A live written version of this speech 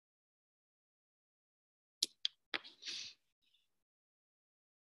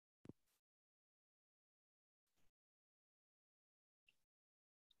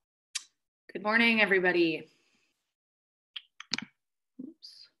Good morning, everybody.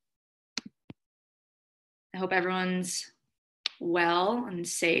 Oops. I hope everyone's well and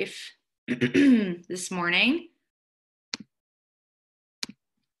safe this morning.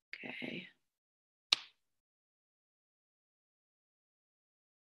 Okay.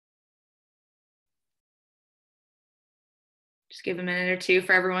 Just give a minute or two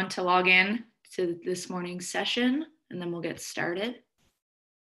for everyone to log in to this morning's session, and then we'll get started.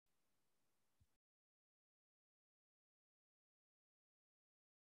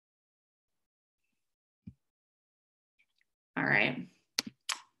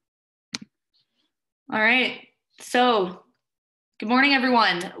 All right. So good morning,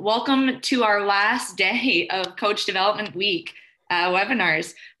 everyone. Welcome to our last day of Coach Development Week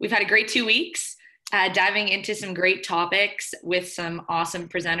webinars. We've had a great 2 weeks diving into some great topics with some awesome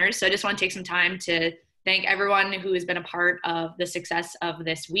presenters. So I just want to take some time to thank everyone who has been a part of the success of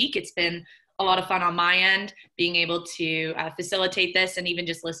this week. It's been a lot of fun on my end, being able to facilitate this and even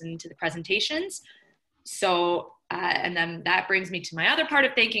just listen to the presentations. So, and then that brings me to my other part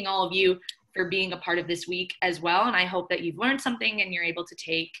of thanking all of you for being a part of this week as well. And I hope that you've learned something and you're able to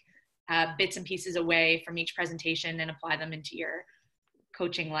take bits and pieces away from each presentation and apply them into your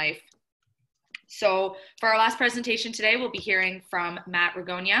coaching life. So for our last presentation today, we'll be hearing from Matt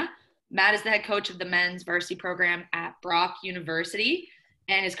Ragogna. Matt is the head coach of the men's varsity program at Brock University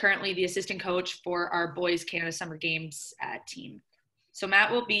and is currently the assistant coach for our Boys Canada Summer Games team. So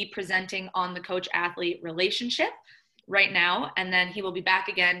Matt will be presenting on the coach-athlete relationship right now, and then he will be back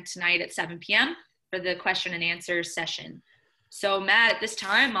again tonight at 7 p.m. for the question and answer session. So Matt, at this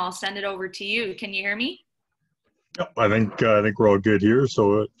time, I'll send it over to you. Can you hear me? Yep, I think we're all good here.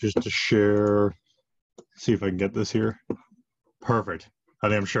 So just to share, see if I can get this here. Perfect. I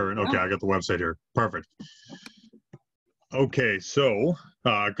think I'm sharing. Okay, I got the website here. Perfect. Okay, so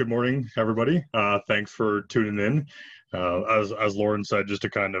good morning, everybody. Thanks for tuning in. As Lauren said, just to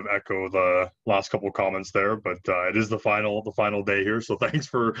kind of echo the last couple of comments there, but it is the final day here. So thanks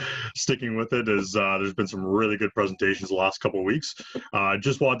for sticking with it. As there's been some really good presentations the last couple of weeks.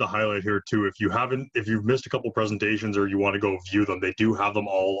 Just wanted to highlight here too, if you've missed a couple of presentations or you want to go view them, they do have them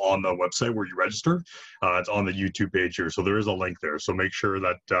all on the website where you register. It's on the YouTube page here, so there is a link there. So make sure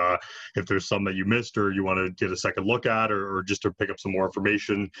that if there's some that you missed or you want to get a second look at, or just to pick up some more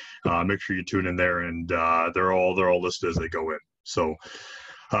information, make sure you tune in there, and they're all listed as they go in. So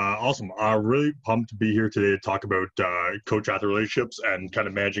awesome. Really pumped to be here today to talk about coach-athlete relationships and kind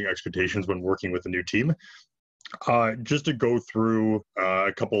of managing expectations when working with a new team. Just to go through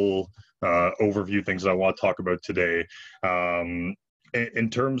a couple overview things that I want to talk about today. In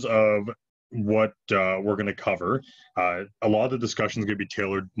terms of what we're going to cover, a lot of the discussion is going to be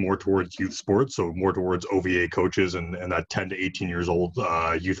tailored more towards youth sports, so more towards OVA coaches and that 10 to 18 years old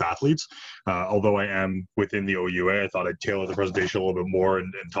youth athletes. Although I am within the OUA, I thought I'd tailor the presentation a little bit more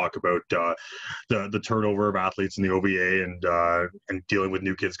and talk about the turnover of athletes in the OVA and dealing with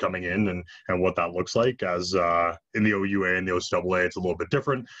new kids coming in and what that looks like. As in the OUA and the OCAA, it's a little bit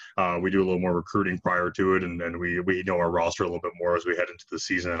different. We do a little more recruiting prior to it, and we know our roster a little bit more as we head into the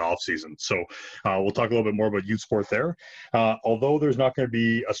season and off season. So we'll talk a little bit more about youth sport there. Although there's not going to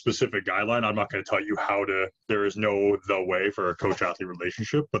be a specific guideline, I'm not going to tell you there is no the way for a coach-athlete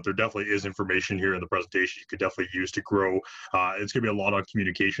relationship, but there definitely is information here in the presentation you could definitely use to grow. It's going to be a lot on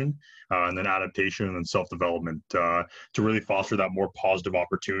communication and then adaptation and then self-development to really foster that more positive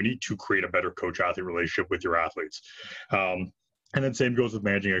opportunity to create a better coach-athlete relationship with your athletes. And then same goes with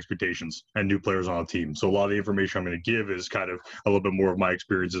managing expectations and new players on a team. So a lot of the information I'm going to give is kind of a little bit more of my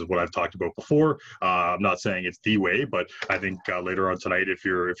experiences, what I've talked about before. I'm not saying it's the way, but I think later on tonight, if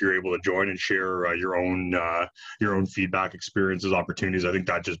you're able to join and share your own feedback, experiences, opportunities, I think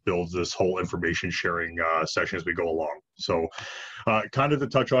that just builds this whole information sharing session as we go along. So kind of to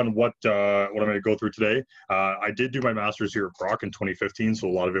touch on what I'm going to go through today, I did do my master's here at Brock in 2015. So a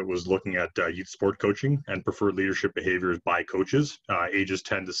lot of it was looking at youth sport coaching and preferred leadership behaviors by coaches, ages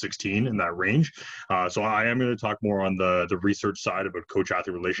 10 to 16 in that range. So I am going to talk more on the research side about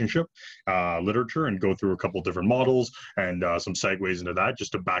coach-athlete relationship literature and go through a couple different models and some segues into that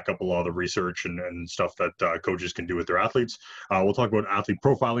just to back up a lot of the research and stuff that coaches can do with their athletes. We'll talk about athlete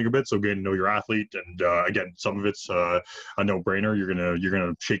profiling a bit, so getting to know your athlete, and again, some of it's a no-brainer. You're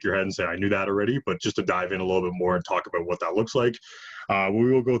gonna shake your head and say, I knew that already, but just to dive in a little bit more and talk about what that looks like.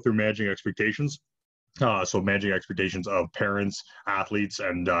 We will go through managing expectations. So managing expectations of parents, athletes,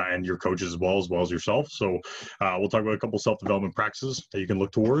 and your coaches as well as yourself. So we'll talk about a couple self-development practices that you can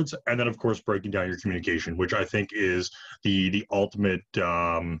look towards, and then of course breaking down your communication, which I think is the ultimate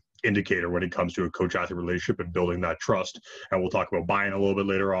indicator when it comes to a coach-athlete relationship and building that trust. And we'll talk about buy-in a little bit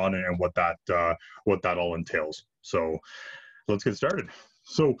later on and what that all entails. So let's get started.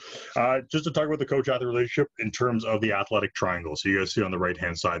 So just to talk about the coach-athlete relationship in terms of the athletic triangle. So you guys see on the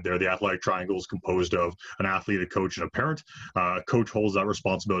right-hand side there, the athletic triangle is composed of an athlete, a coach, and a parent. A coach holds that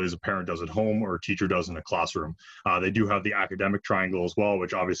responsibility as a parent does at home or a teacher does in a classroom. They do have the academic triangle as well,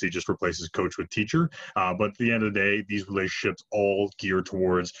 which obviously just replaces coach with teacher. But at the end of the day, these relationships all gear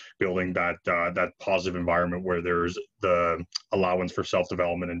towards building that positive environment where there's the allowance for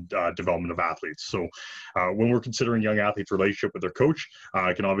self-development and development of athletes. So when we're considering young athletes' relationship with their coach,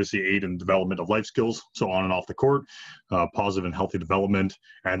 it can obviously aid in development of life skills, so on and off the court, positive and healthy development,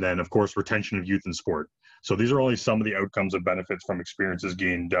 and then, of course, retention of youth in sport. So these are only some of the outcomes and benefits from experiences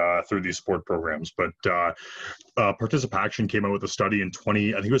gained through these sport programs. But Participation came out with a study in I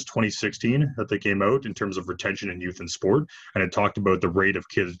think it was 2016 that they came out in terms of retention in youth in sport, and it talked about the rate of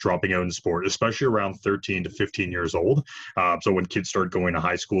kids dropping out in sport, especially around 13 to 15 years old. So when kids start going to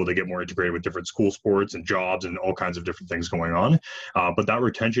high school, they get more integrated with different school sports and jobs and all kinds of different things going on. But that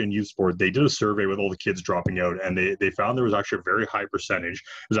retention in youth sport, they did a survey with all the kids dropping out, and they found there was actually a very high percentage.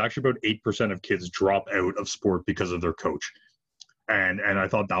 It was actually about 8% of kids drop out of sport because of their coach. And I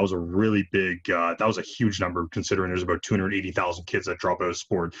thought that was a really big, that was a huge number considering there's about 280,000 kids that drop out of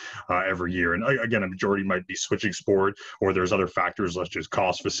sport every year. And again, a majority might be switching sport, or there's other factors such as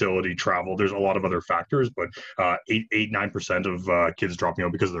cost, facility, travel. There's a lot of other factors, but 9% of kids dropping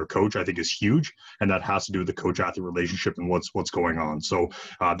out because of their coach, I think, is huge. And that has to do with the coach-athlete relationship and what's going on. So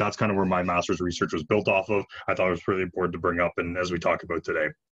that's kind of where my master's research was built off of. I thought it was really important to bring up, and as we talk about today.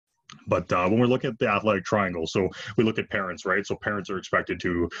 But when we're looking at the athletic triangle, so we look at parents, right? So parents are expected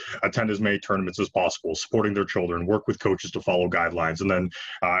to attend as many tournaments as possible, supporting their children, work with coaches to follow guidelines, and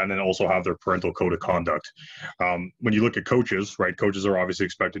then also have their parental code of conduct. When you look at coaches, right? Coaches are obviously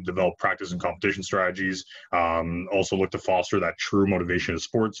expected to develop practice and competition strategies. Also look to foster that true motivation of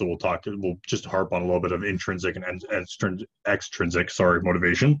sport. So we'll just harp on a little bit of intrinsic and extrinsic,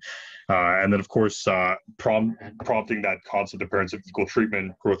 motivation. And then, of course, prompting that concept of parents of equal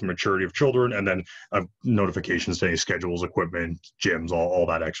treatment, growth and maturity of children, and then notifications saying schedules, equipment, gyms, all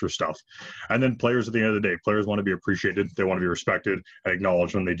that extra stuff. And then players at the end of the day, players want to be appreciated. They want to be respected and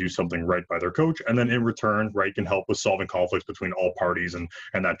acknowledged when they do something right by their coach. And then in return, right, can help with solving conflicts between all parties and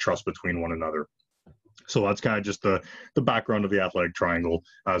that trust between one another. So that's kind of just the background of the athletic triangle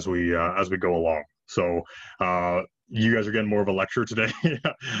as we go along. So you guys are getting more of a lecture today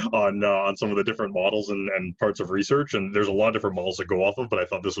on some of the different models and parts of research, and there's a lot of different models to go off of, but I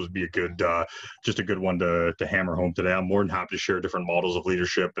thought this would be a good one to hammer home today. I'm more than happy to share different models of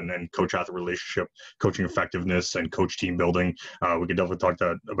leadership and coach-athlete relationship, coaching effectiveness, and coach team building. We can definitely talk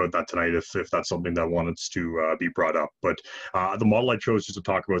about that tonight if that's something that wants to be brought up. But the model I chose just to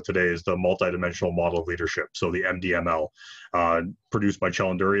talk about today is the multidimensional model of leadership, so the MDML, produced by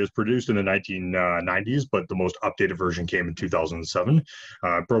Challenger. It was produced in the 1990s, but the most updated version came in 2007,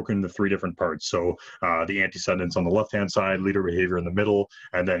 broken into 3 different parts. So the antecedents on the left-hand side, leader behavior in the middle,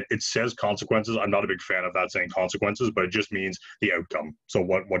 and then it says consequences. I'm not a big fan of that saying consequences, but it just means the outcome. So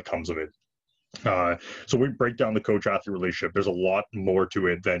what comes of it. So we break down the coach-athlete relationship. There's a lot more to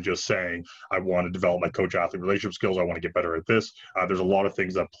it than just saying, I want to develop my coach-athlete relationship skills. I want to get better at this. There's a lot of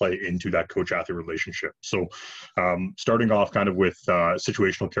things that play into that coach-athlete relationship. So starting off kind of with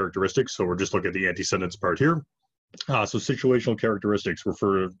situational characteristics. So we're just looking at the antecedents part here. So situational characteristics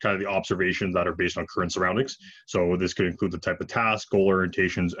refer to kind of the observations that are based on current surroundings. So this could include the type of task, goal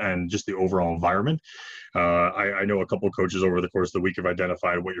orientations, and just the overall environment. I know a couple of coaches over the course of the week have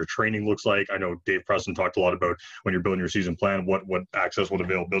identified what your training looks like. I know Dave Preston talked a lot about when you're building your season plan, what access, what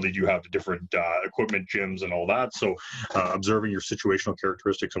availability do you have to different equipment, gyms, and all that. So observing your situational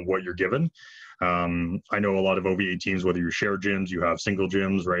characteristics and what you're given. I know a lot of OVA teams, whether you share gyms, you have single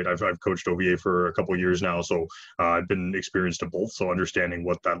gyms, right? I've coached OVA for a couple of years now, so I've been experienced to both, so understanding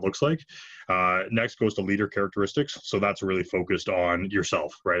what that looks like. Next goes to leader characteristics. So that's really focused on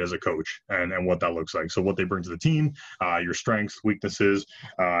yourself, right, as a coach and what that looks like. So what they bring to the team, your strengths, weaknesses,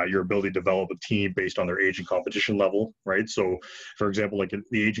 your ability to develop a team based on their age and competition level, right? So for example, like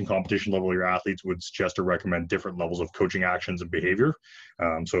the age and competition level of your athletes would suggest or recommend different levels of coaching actions and behavior.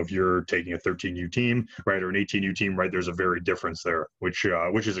 So if you're taking a 13U team, right, or an 18U team, right, there's a very difference there, which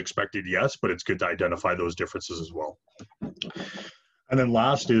is expected, yes, but it's good to identify those differences as well. And then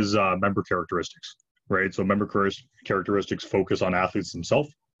last is member characteristics, right? So member characteristics focus on athletes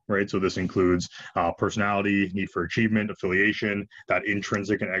themselves, right? So this includes personality, need for achievement, affiliation, that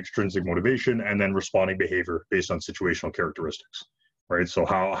intrinsic and extrinsic motivation, and then responding behavior based on situational characteristics. right? So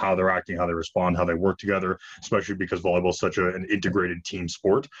how they're acting, how they respond, how they work together, especially because volleyball is such an integrated team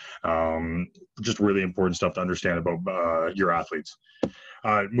sport. Just really important stuff to understand about your athletes.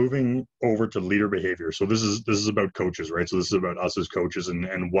 Moving over to leader behavior. So this is about coaches, right? So this is about us as coaches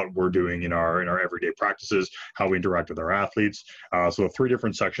and what we're doing in our everyday practices, how we interact with our athletes. So 3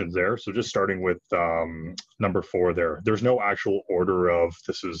 different sections there. So just starting with number 4 there. There's no actual order of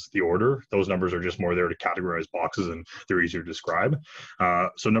this is the order. Those numbers are just more there to categorize boxes and they're easier to describe.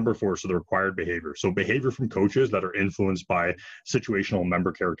 So number 4, so the required behavior. So behavior from coaches that are influenced by situational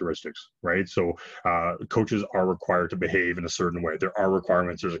member characteristics, right? So coaches are required to behave in a certain way. There are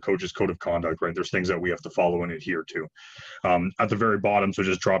requirements. There's a coach's code of conduct, right? There's things that we have to follow and adhere to. At the very bottom, so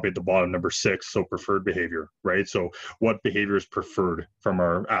just drop it at the bottom, number 6, so preferred behavior, right? So what behavior is preferred from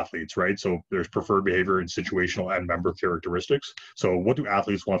our athletes, right? So there's preferred behavior in situational and member characteristics. So what do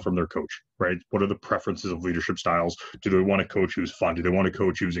athletes want from their coach, right? What are the preferences of leadership styles? Do they want a coach who's fun? Do they want a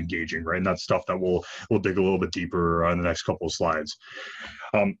coach who's engaging, right? And that's stuff that we'll dig a little bit deeper in the next couple of slides.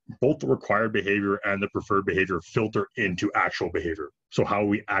 Both the required behavior and the preferred behavior filter into actual behavior. So how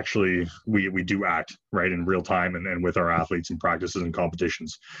we actually, we do act, right, in real time and with our athletes in practices and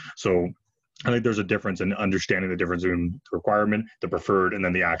competitions. So I think there's a difference in understanding the difference in the requirement, the preferred, and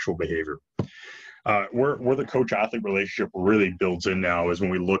then the actual behavior. Where the coach-athlete relationship really builds in now is when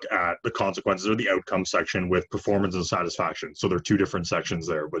we look at the consequences or the outcome section with performance and satisfaction. So there are 2 different sections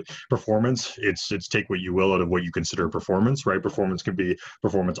there, but performance, it's take what you will out of what you consider performance, right? Performance can be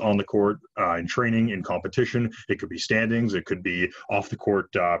performance on the court, in training, in competition. It could be standings. It could be off the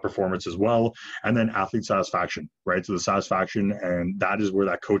court performance as well. And then athlete satisfaction, right? So the satisfaction, and that is where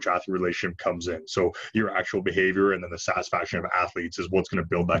that coach-athlete relationship comes in. So your actual behavior and then the satisfaction of athletes is what's going to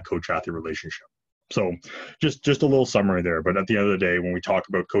build that coach-athlete relationship. So just a little summary there, but at the end of the day, when we talk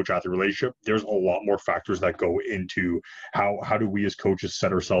about coach-athlete relationship, there's a lot more factors that go into how do we as coaches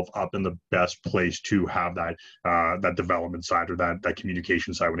set ourselves up in the best place to have that that development side or that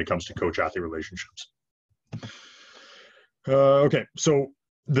communication side when it comes to coach-athlete relationships. Okay, so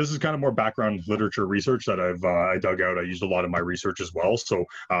this is kind of more background literature research that I dug out. I used a lot of my research as well. So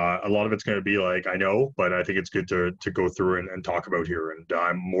a lot of it's going to be like, I know, but I think it's good to go through and talk about here. And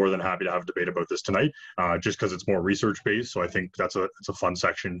I'm more than happy to have a debate about this tonight, just because it's more research based. So I think it's a fun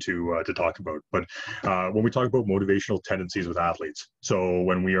section to talk about. But when we talk about motivational tendencies with athletes, so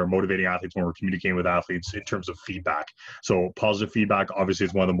when we are motivating athletes, when we're communicating with athletes in terms of feedback. So positive feedback obviously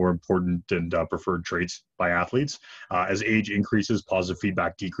is one of the more important and preferred traits by athletes. As age increases, positive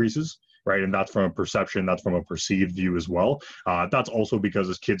feedback decreases, right? And that's from a perception, that's from a perceived view as well. That's also because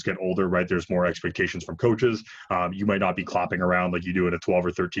as kids get older, right, there's more expectations from coaches. You might not be clapping around like you do in a 12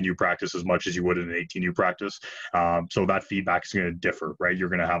 or 13U practice as much as you would in an 18U practice. So that feedback is going to differ, right? You're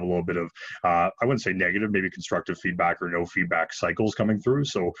going to have a little bit of, I wouldn't say negative, maybe constructive feedback or no feedback cycles coming through.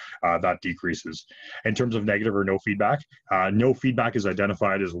 So that decreases. In terms of negative or no feedback is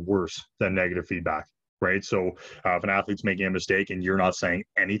identified as worse than negative feedback. Right. So if an athlete's making a mistake and you're not saying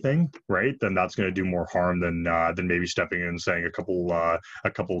anything, right, then that's going to do more harm than maybe stepping in and saying a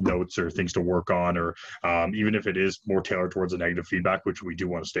couple notes or things to work on, or even if it is more tailored towards a negative feedback, which we do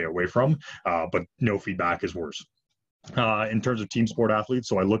want to stay away from. But no feedback is worse. In terms of team sport athletes,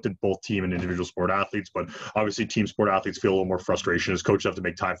 so I looked at both team and individual sport athletes, but obviously team sport athletes feel a little more frustration as coaches have to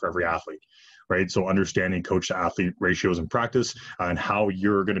make time for every athlete. Right. So understanding coach to athlete ratios in practice and how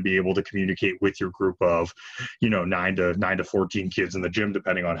you're going to be able to communicate with your group of, 9 to 14 kids in the gym,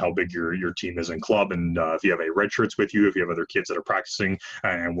 depending on how big your team is in club. And if you have any red shirts with you, if you have other kids that are practicing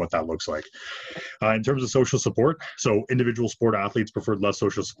and what that looks like. In terms of social support, so individual sport athletes preferred less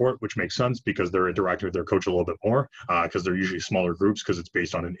social support, which makes sense because they're interacting with their coach a little bit more because they're usually smaller groups because it's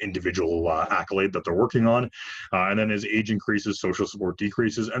based on an individual accolade that they're working on. And then as age increases, social support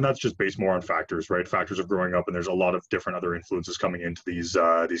decreases. And that's just based more on factors, right? Factors of growing up, and there's a lot of different other influences coming into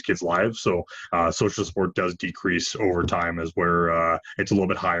these kids' lives. So social support does decrease over time, as where it's a little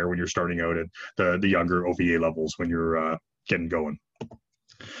bit higher when you're starting out at the younger OVA levels when you're getting going.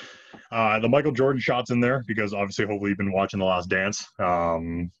 The Michael Jordan shots in there because obviously, hopefully, you've been watching The Last Dance.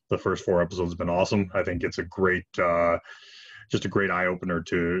 The first 4 episodes have been awesome. I think it's a great, just a great eye opener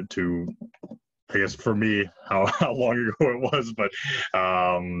to I guess for me, how long ago it was, but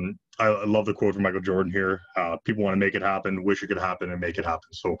I love the quote from Michael Jordan here. People want to make it happen, wish it could happen, and make it happen.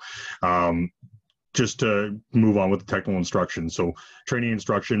 So just to move on with the technical instruction. So training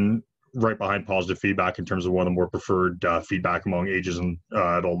instruction, right behind positive feedback in terms of one of the more preferred feedback among ages and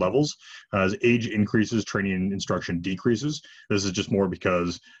at all levels. As age increases, training and instruction decreases. This is just more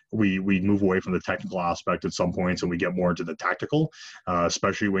because we move away from the technical aspect at some points and we get more into the tactical,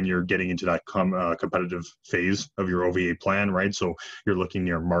 especially when you're getting into that competitive phase of your OVA plan, right? So you're looking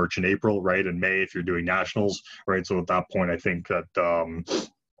near March and April, right? And May if you're doing nationals, right? So at that point, I think that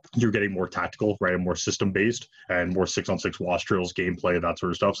you're getting more tactical, right, and more system-based and more 6-on-6 wash drills, gameplay, that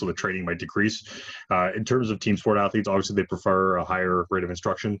sort of stuff. So the training might decrease. In terms of team sport athletes, obviously they prefer a higher rate of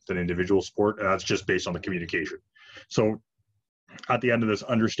instruction than individual sport, and that's just based on the communication. So at the end of this,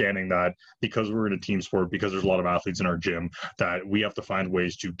 understanding that because we're in a team sport, because there's a lot of athletes in our gym, that we have to find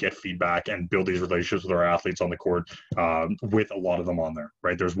ways to get feedback and build these relationships with our athletes on the court, with a lot of them on there,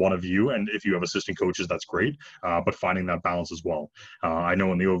 right? There's one of you, and if you have assistant coaches, that's great, but finding that balance as well. I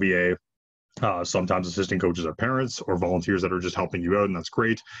know in the OVA, sometimes assistant coaches are parents or volunteers that are just helping you out, and that's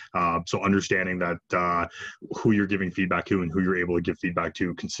great. So understanding that who you're giving feedback to and who you're able to give feedback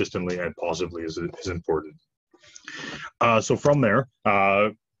to consistently and positively is important. So from there,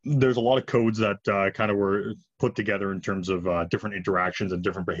 there's a lot of codes that kind of were put together in terms of different interactions and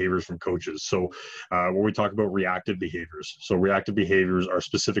different behaviors from coaches. So when we talk about reactive behaviors, so reactive behaviors are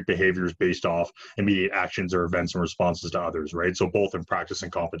specific behaviors based off immediate actions or events and responses to others, right? So both in practice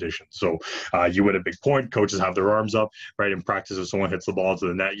and competition. So you hit a big point, coaches have their arms up, right? In practice, if someone hits the ball to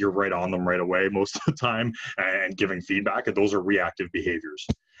the net, you're right on them right away most of the time and giving feedback, and those are reactive behaviors.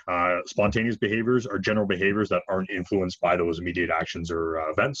 Spontaneous behaviors are general behaviors that aren't influenced by those immediate actions or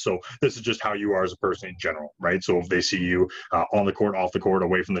events. So this is just how you are as a person in general, right? So if they see you on the court, off the court,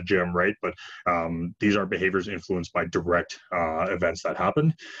 away from the gym, right? But these are behaviors influenced by direct events that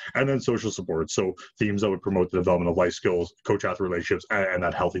happen. And then social support. So themes that would promote the development of life skills, coach-athlete relationships, and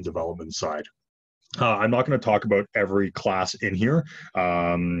that healthy development side. I'm not going to talk about every class in here.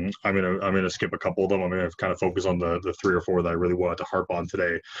 I'm gonna skip a couple of them. I'm going to kind of focus on the 3 or 4 that I really wanted to harp on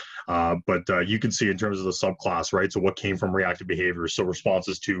today. But you can see in terms of the subclass, right? So what came from reactive behaviors? So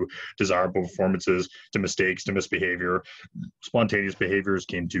responses to desirable performances, to mistakes, to misbehavior. Spontaneous behaviors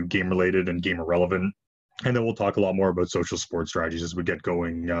came to game related and game irrelevant. And then we'll talk a lot more about social support strategies as we get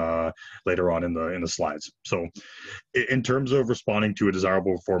going later on in the slides. So in terms of responding to a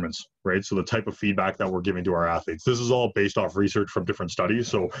desirable performance, right? So the type of feedback that we're giving to our athletes, this is all based off research from different studies.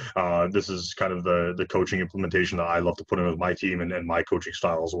 So this is kind of the coaching implementation that I love to put in with my team and my coaching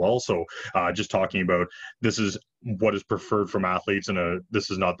style as well. So just talking about this is what is preferred from athletes, and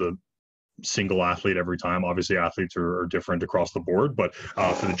this is not the single athlete every time. Obviously, athletes are different across the board, but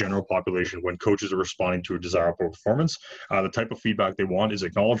for the general population, when coaches are responding to a desirable performance, the type of feedback they want is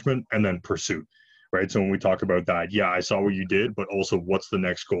acknowledgement and then pursuit, right? So when we talk about that, yeah, I saw what you did, but also what's the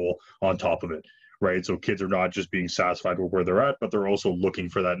next goal on top of it, right? So kids are not just being satisfied with where they're at, but they're also looking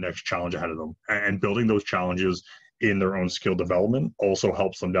for that next challenge ahead of them, and building those challenges in their own skill development also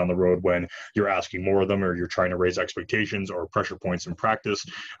helps them down the road when you're asking more of them or you're trying to raise expectations or pressure points in practice.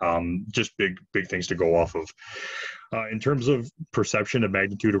 Just big things to go off of. In terms of perception and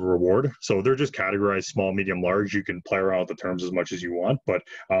magnitude of reward, so they're just categorized small, medium, large. You can play around with the terms as much as you want, but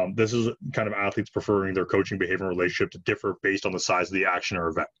this is kind of athletes preferring their coaching behavior relationship to differ based on the size of the action or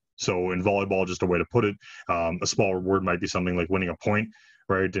event. So in volleyball, just a way to put it, a small reward might be something like winning a point,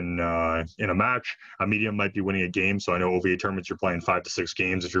 right? In a match, a medium might be winning a game. So I know OVA tournaments, you're playing 5 to 6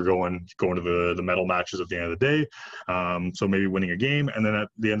 games if you're going to the medal matches at the end of the day. So maybe winning a game, and then at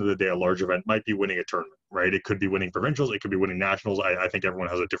the end of the day, a large event might be winning a tournament, right? It could be winning provincials, it could be winning nationals. I think everyone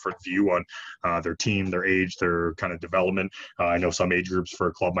has a different view on their team, their age, their kind of development. I know some age groups for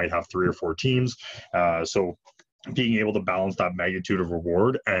a club might have 3 or 4 teams. So being able to balance that magnitude of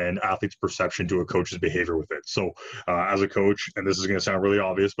reward and athletes' perception to a coach's behavior with it. So as a coach, and this is going to sound really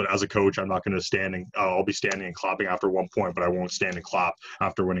obvious, but as a coach, I'm not going to I'll be standing and clapping after 1 point, but I won't stand and clap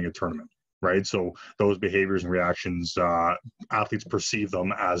after winning a tournament, right? So those behaviors and reactions, athletes perceive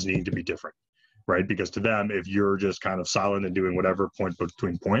them as needing to be different, right? Because to them, if you're just kind of silent and doing whatever point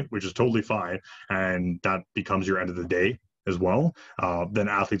between point, which is totally fine, and that becomes your end of the day as well, then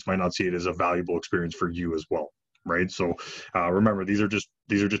athletes might not see it as a valuable experience for you as well. Right. So remember, these are just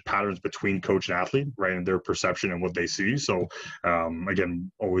patterns between coach and athlete, right, and their perception and what they see. So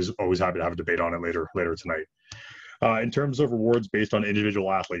again, always happy to have a debate on it later tonight. In terms of rewards based on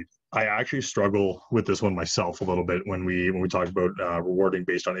individual athlete, I actually struggle with this one myself a little bit when we talk about rewarding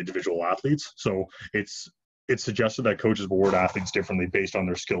based on individual athletes. So it's it's suggested that coaches reward athletes differently based on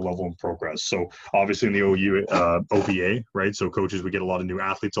their skill level and progress. So obviously in the OVA, right? So coaches, we get a lot of new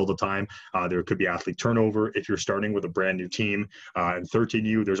athletes all the time. There could be athlete turnover. If you're starting with a brand new team in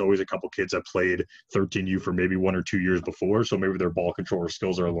 13U, there's always a couple kids that played 13U for maybe 1 or 2 years before. So maybe their ball controller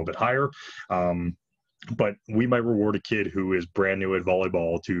skills are a little bit higher. But we might reward a kid who is brand new at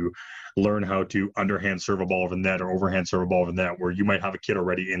volleyball to learn how to underhand serve a ball over the net or overhand serve a ball over the net, where you might have a kid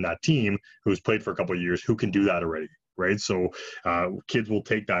already in that team who's played for a couple of years who can do that already, right? So kids will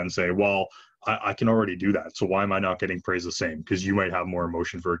take that and say, well, I can already do that. So why am I not getting praised the same? Because you might have more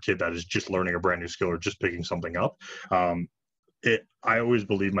emotion for a kid that is just learning a brand new skill or just picking something up. I always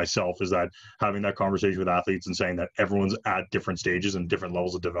believe myself is that having that conversation with athletes and saying that everyone's at different stages and different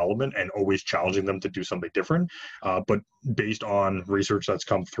levels of development and always challenging them to do something different. But based on research that's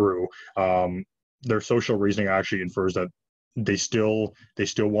come through, their social reasoning actually infers that they still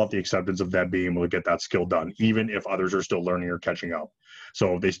want the acceptance of them being able to get that skill done, even if others are still learning or catching up.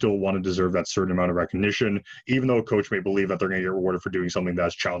 So they still want to deserve that certain amount of recognition, even though a coach may believe that they're going to get rewarded for doing something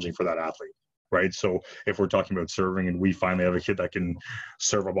that's challenging for that athlete. Right. So if we're talking about serving and we finally have a kid that can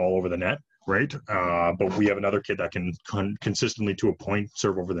serve a ball over the net, right? But we have another kid that can consistently to a point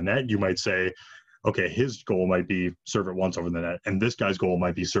serve over the net, you might say, okay, his goal might be serve it once over the net, and this guy's goal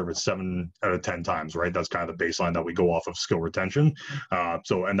might be serve it 7 out of 10 times, right? That's kind of the baseline that we go off of skill retention.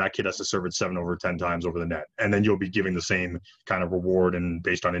 And that kid has to serve it 7 over 10 times over the net. And then you'll be giving the same kind of reward and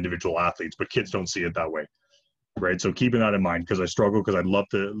based on individual athletes, but kids don't see it that way. Right. So keeping that in mind, because I struggle, because I'd love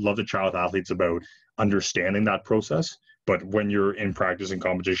to chat with athletes about understanding that process. But when you're in practice and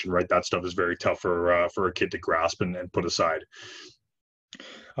competition, right, that stuff is very tough for a kid to grasp and put aside.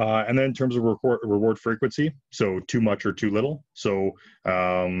 And then in terms of reward frequency, so too much or too little. So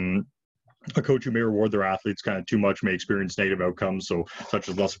a coach who may reward their athletes kind of too much may experience negative outcomes, so such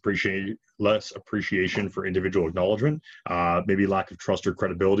as less appreciation for individual acknowledgement, maybe lack of trust or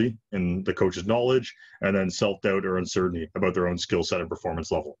credibility in the coach's knowledge, and then self-doubt or uncertainty about their own skill set and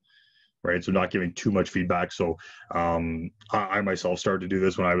performance level. Right, so not giving too much feedback. So I myself started to do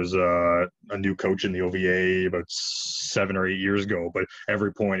this when I was a new coach in the OVA about 7 or 8 years ago. But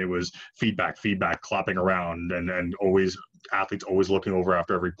every point it was feedback, clapping around, and always athletes always looking over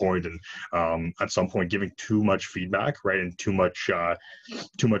after every point, and at some point giving too much feedback, right, and too much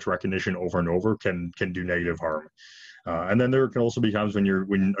recognition over and over can do negative harm. And then there can also be times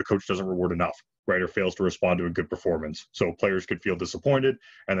when a coach doesn't reward enough, right, or fails to respond to a good performance. So players could feel disappointed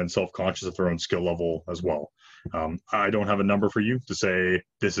and then self-conscious of their own skill level as well. I don't have a number for you to say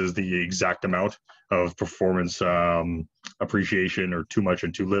this is the exact amount of performance appreciation or too much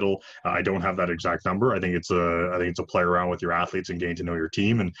and too little. I don't have that exact number. I think it's a play around with your athletes and getting to know your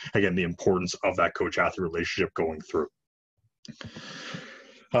team, and again, the importance of that coach-athlete relationship going through.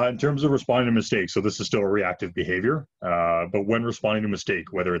 In terms of responding to mistakes, so this is still a reactive behavior, but when responding to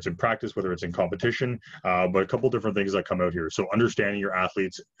mistake, whether it's in practice, whether it's in competition, but a couple different things that come out here. So understanding your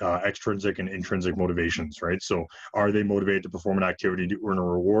athletes' extrinsic and intrinsic motivations, right? So are they motivated to perform an activity to earn a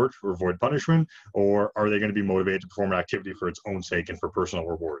reward or avoid punishment, or are they going to be motivated to perform an activity for its own sake and for personal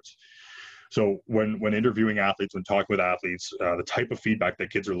rewards? So when interviewing athletes, when talking with athletes, the type of feedback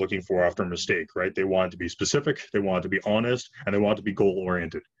that kids are looking for after a mistake, right? They want it to be specific, they want it to be honest, and they want it to be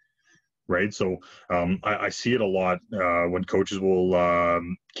goal-oriented, right? So I see it a lot when coaches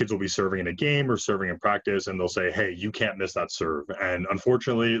kids will be serving in a game or serving in practice, and they'll say, hey, you can't miss that serve. And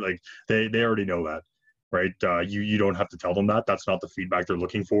unfortunately, like they already know that. Right. You don't have to tell them that. That's not the feedback they're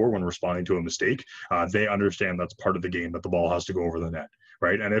looking for when responding to a mistake. They understand that's part of the game, that the ball has to go over the net.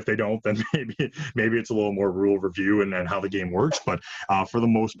 Right. And if they don't, then maybe it's a little more rule review and how the game works. But for the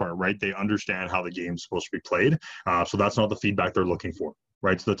most part, right, they understand how the game's supposed to be played. So that's not the feedback they're looking for.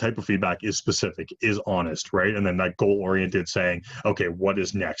 Right. So the type of feedback is specific, is honest. Right. And then that goal oriented saying, OK, what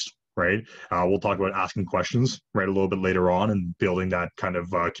is next? Right. We'll talk about asking questions, right, a little bit later on and building that kind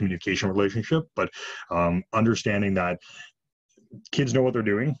of communication relationship. But understanding that kids know what they're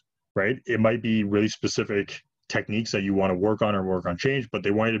doing, right? It might be really specific techniques that you want to work on change, but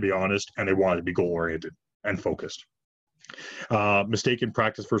they want you to be honest and they want you to be goal oriented and focused. Mistake in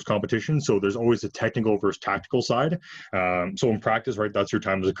practice versus competition. So there's always a technical versus tactical side. So in practice, right, that's your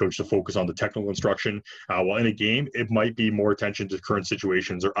time as a coach to focus on the technical instruction. While in a game, it might be more attention to current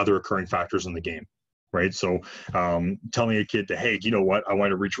situations or other occurring factors in the game. right? So telling a kid to, hey, you know what, I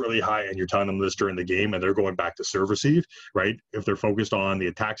want to reach really high, and you're telling them this during the game and they're going back to serve receive, right? If they're focused on the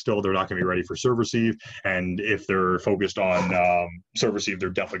attack still, they're not going to be ready for serve receive. And if they're focused on serve receive, they're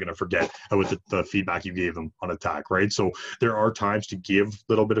definitely going to forget about the feedback you gave them on attack, right? So there are times to give a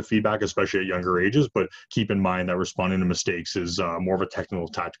little bit of feedback, especially at younger ages, but keep in mind that responding to mistakes is more of a technical,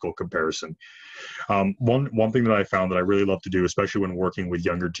 tactical comparison. One thing that I found that I really love to do, especially when working with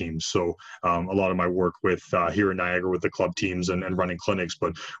younger teams. So a lot of my work with here in Niagara with the club teams and running clinics,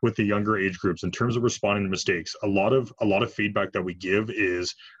 but with the younger age groups, in terms of responding to mistakes, a lot of feedback that we give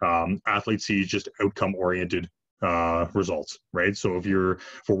is athlete sees just outcome oriented results, right? So if we're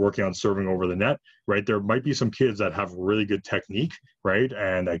working on serving over the net, right, there might be some kids that have really good technique, right,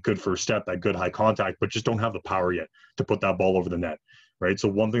 and that good first step, that good high contact, but just don't have the power yet to put that ball over the net. Right. So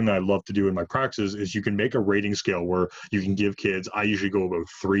one thing that I love to do in my practices is you can make a rating scale where you can give kids, I usually go about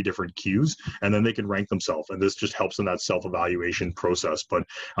 3 different cues, and then they can rank themselves. And this just helps in that self-evaluation process. But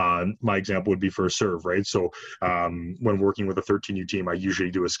my example would be for a serve, right? So when working with a 13U team, I usually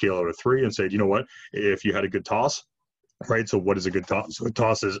do a scale out of 3 and say, you know what, if you had a good toss, right? So what is a good toss? So a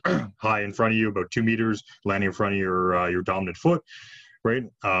toss is high in front of you, about 2 meters, landing in front of your dominant foot. Right?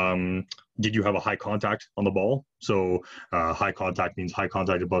 Did you have a high contact on the ball? So high contact means high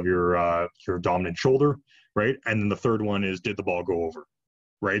contact above your dominant shoulder, right? And then the third one is, did the ball go over?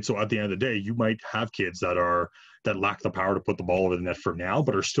 Right? So at the end of the day, you might have kids that lack the power to put the ball over the net for now,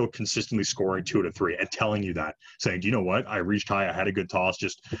 but are still consistently scoring 2 out of 3 and telling you that, saying, do you know what? I reached high, I had a good toss,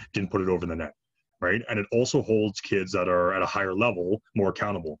 just didn't put it over the net. Right. And it also holds kids that are at a higher level more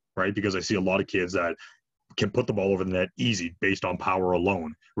accountable, right? Because I see a lot of kids that can put the ball over the net easy based on power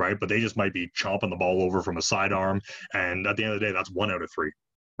alone, right? But they just might be chomping the ball over from a sidearm. And at the end of the day, that's 1 out of 3,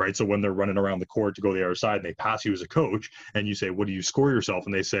 right? So when they're running around the court to go to the other side and they pass you as a coach and you say, what do you score yourself?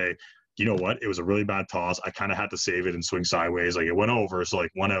 And they say, you know what? It was a really bad toss. I kind of had to save it and swing sideways. Like it went over. So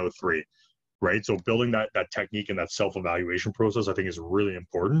like 1 out of 3. Right. So building that technique and that self-evaluation process, I think, is really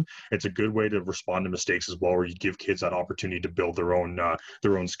important. It's a good way to respond to mistakes as well, where you give kids that opportunity to build their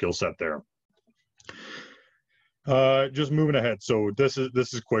own skill set there. Just moving ahead. So this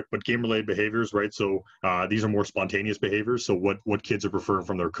is quick, but game-related behaviors, right? So these are more spontaneous behaviors. So what kids are preferring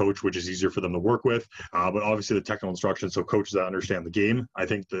from their coach, which is easier for them to work with. But obviously the technical instruction. So coaches that understand the game. I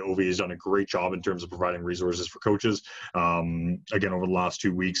think the OVA has done a great job in terms of providing resources for coaches. Again, over the last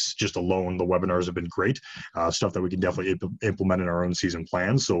 2 weeks, just alone, the webinars have been great. Stuff that we can definitely implement in our own season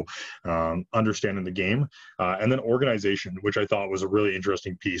plans. So understanding the game, and then organization, which I thought was a really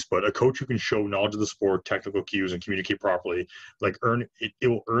interesting piece. But a coach who can show knowledge of the sport, technical cues, and communicate properly, like it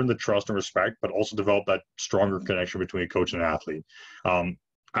will earn the trust and respect, but also develop that stronger connection between a coach and an athlete.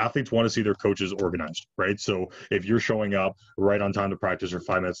 Athletes want to see their coaches organized, right? So if you're showing up right on time to practice or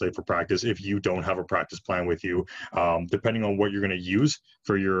 5 minutes late for practice, if you don't have a practice plan with you, depending on what you're going to use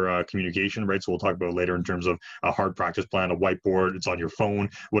for your communication, right? So we'll talk about it later in terms of a hard practice plan, a whiteboard, it's on your phone,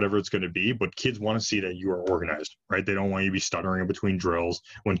 whatever it's going to be. But kids want to see that you are organized, right? They don't want you to be stuttering in between drills.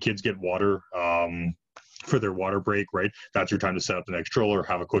 When kids get water, for their water break, right? That's your time to set up the next drill or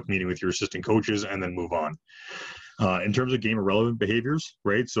have a quick meeting with your assistant coaches and then move on. In terms of game irrelevant behaviors,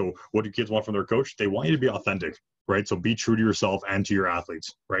 right? So what do kids want from their coach? They want you to be authentic, right? So be true to yourself and to your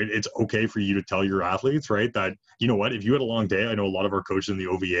athletes, right? It's okay for you to tell your athletes, right, that, you know what, if you had a long day, I know a lot of our coaches in the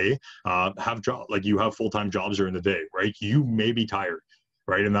OVA have jobs, like you have full-time jobs during the day, right? You may be tired,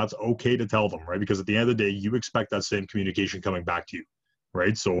 right? And that's okay to tell them, right? Because at the end of the day, you expect that same communication coming back to you.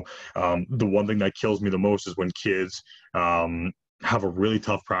 Right. So the one thing that kills me the most is when kids have a really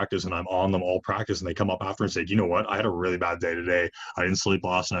tough practice and I'm on them all practice and they come up after and say, you know what, I had a really bad day today. I didn't sleep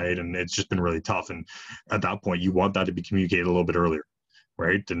last night and it's just been really tough. And at that point, you want that to be communicated a little bit earlier.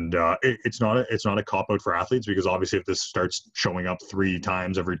 Right. And it's not a cop out for athletes, because obviously if this starts showing up 3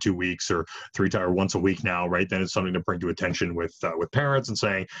 times every 2 weeks or once a week now, right, then it's something to bring to attention with parents and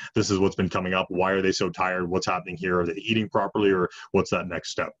saying, this is what's been coming up. Why are they so tired? What's happening here? Are they eating properly, or what's that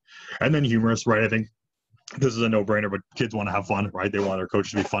next step? And then humorous, right? I think this is a no-brainer, but kids want to have fun, right? They want their coach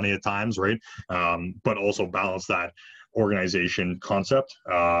to be funny at times, right? But also balance that organization concept.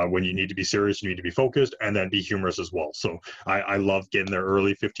 When you need to be serious, you need to be focused, and then be humorous as well. So I love getting there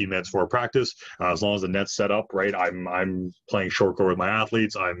early, 15 minutes for a practice. As long as the net's set up, right? I'm playing short court with my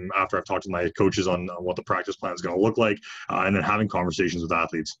athletes. After I've talked to my coaches on what the practice plan is going to look like, and then having conversations with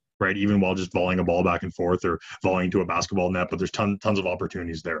athletes, right? Even while just volleying a ball back and forth or volleying to a basketball net, but there's tons of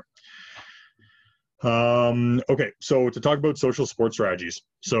opportunities there. Okay, so to talk about social support strategies.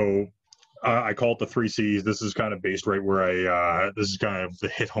 So I call it the 3 C's. This is kind of based right where this is kind of the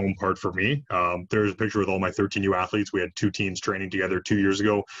hit home part for me. There's a picture with all my 13U athletes. We had 2 teams training together 2 years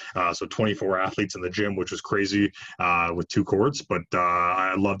ago. So 24 athletes in the gym, which was crazy, with 2 courts, but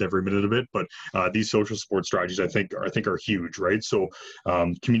I loved every minute of it. But these social support strategies, I think are huge, right? So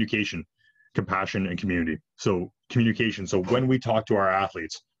communication, compassion, and community. So communication. So when we talk to our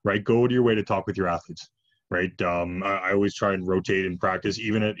athletes, right, go to your way to talk with your athletes. Right. I always try and rotate in practice,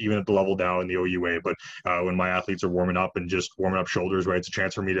 even at the level down in the OUA. But when my athletes are warming up and just warming up shoulders, right, it's a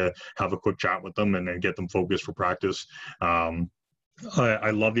chance for me to have a quick chat with them and then get them focused for practice.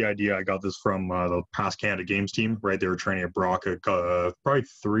 I love the idea. I got this from the past Canada Games team, right? They were training at Brock probably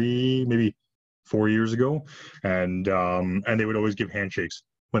 3, maybe 4 years ago, and they would always give handshakes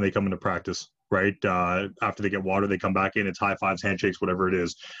when they come into practice. Right after they get water, they come back in. It's high fives, handshakes, whatever it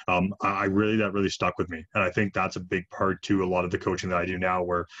is. That really stuck with me, and I think that's a big part to a lot of the coaching that I do now.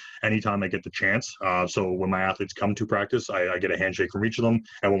 Where anytime I get the chance, so when my athletes come to practice, I get a handshake from each of them,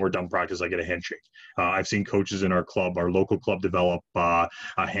 and when we're done practice, I get a handshake. I've seen coaches in our local club, develop a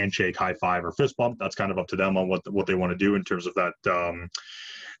handshake, high five, or fist bump. That's kind of up to them on what they want to do in terms of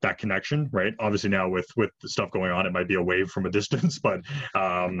that connection, right? Obviously now with the stuff going on, it might be a wave from a distance, but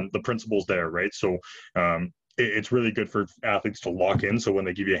the principle's there, right? So it's really good for athletes to lock in. So when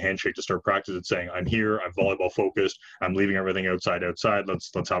they give you a handshake to start practice, it's saying, I'm here, I'm volleyball focused, I'm leaving everything outside, let's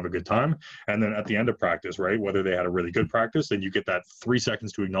have a good time. And then at the end of practice, right, whether they had a really good practice, then you get that 3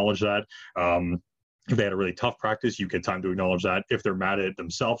 seconds to acknowledge that. If they had a really tough practice, you get time to acknowledge that. If they're mad at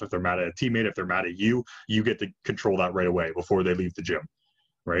themselves, if they're mad at a teammate, if they're mad at you, you get to control that right away before they leave the gym.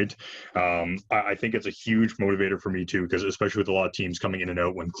 Right. I think it's a huge motivator for me too, because especially with a lot of teams coming in and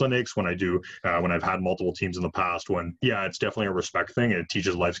out, when clinics, when I've had multiple teams in the past, it's definitely a respect thing. It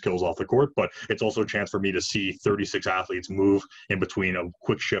teaches life skills off the court, but it's also a chance for me to see 36 athletes move in between a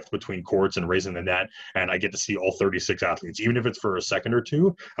quick shift between courts and raising the net. And I get to see all 36 athletes, even if it's for a second or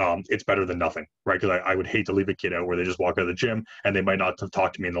two. It's better than nothing, right? Because I would hate to leave a kid out where they just walk out of the gym and they might not have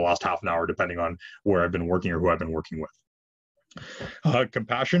talked to me in the last half an hour, depending on where I've been working or who I've been working with.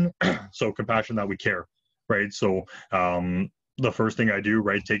 Compassion. So compassion that we care, right? So the first thing I do,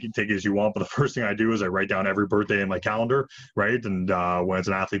 right, take it as you want, but the first thing I do is I write down every birthday in my calendar, right? And when it's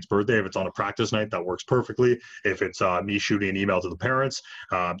an athlete's birthday, if it's on a practice night, that works perfectly. If it's me shooting an email to the parents,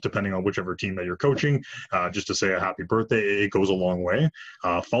 depending on whichever team that you're coaching, just to say a happy birthday, it goes a long way.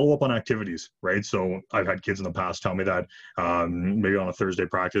 Follow up on activities, right? So I've had kids in the past tell me that maybe on a Thursday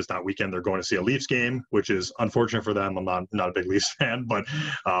practice that weekend they're going to see a Leafs game, which is unfortunate for them. I'm not a big Leafs fan, but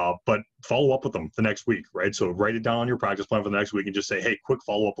follow up with them the next week, right? So write it down on your practice plan for the next week and just say, hey, quick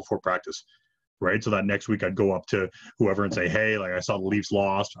follow-up before practice, right? So that next week I'd go up to whoever and say, hey, like I saw the Leafs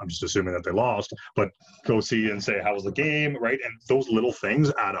lost. I'm just assuming that they lost, but go see and say, how was the game, right? And those little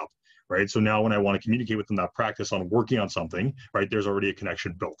things add up, right? So now when I want to communicate with them that practice on working on something, right, there's already a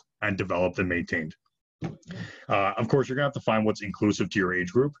connection built and developed and maintained. Of course, you're going to have to find what's inclusive to your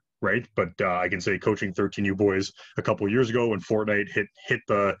age group, right? But I can say coaching 13U boys a couple of years ago when Fortnite hit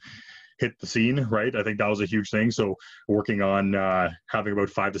the scene, right? I think that was a huge thing. So working on having about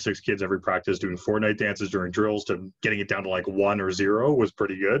 5 to 6 kids every practice doing Fortnite dances during drills to getting it down to like 1 or 0 was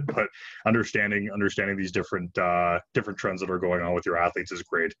pretty good. But understanding these different trends that are going on with your athletes is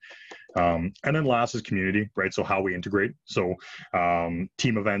great. And then last is community, right? So how we integrate. So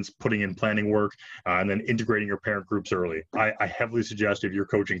team events, putting in planning work, and then integrating your parent groups early. I heavily suggest if you're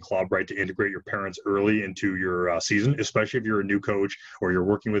coaching club, right, to integrate your parents early into your season, especially if you're a new coach or you're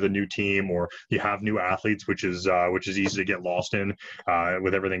working with a new team or you have new athletes, which is easy to get lost in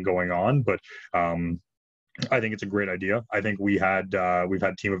with everything going on. But I think it's a great idea. I think we've had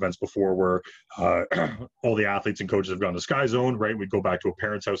team events before where all the athletes and coaches have gone to Sky Zone, right? We'd go back to a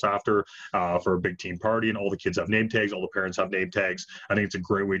parent's house after for a big team party, and all the kids have name tags, all the parents have name tags. I think it's a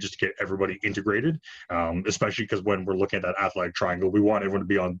great way just to get everybody integrated, especially because when we're looking at that athletic triangle, we want everyone to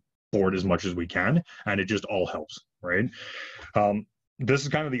be on board as much as we can, and it just all helps, right? This is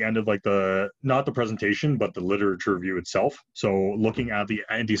kind of the end of like not the presentation, but the literature review itself. So looking at the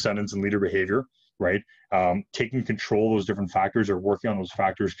antecedents and leader behavior, right? Taking control of those different factors or working on those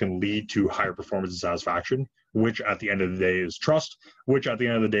factors can lead to higher performance and satisfaction, which at the end of the day is trust, which at the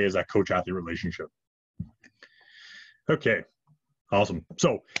end of the day is that coach-athlete relationship. Okay, awesome.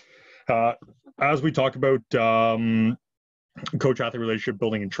 So as we talk about coach-athlete relationship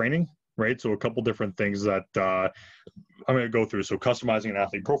building and training, right? So a couple different things that I'm going to go through. So customizing an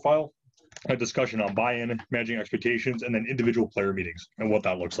athlete profile, a discussion on buy-in, managing expectations, and then individual player meetings and what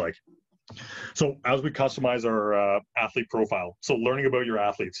that looks like. So as we customize our athlete profile, so learning about your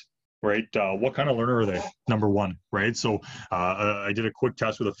athletes, right? What kind of learner are they? Number one, right? So I did a quick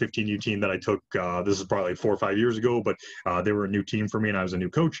test with a 15U team that I took. This is probably like 4 or 5 years ago, but they were a new team for me and I was a new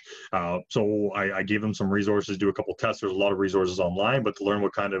coach. So I gave them some resources, do a couple tests. There's a lot of resources online, but to learn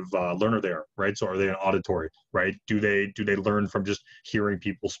what kind of learner they are, right? So are they an auditory, right? Do they learn from just hearing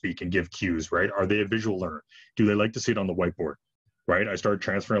people speak and give cues, right? Are they a visual learner? Do they like to see it on the whiteboard? Right, I started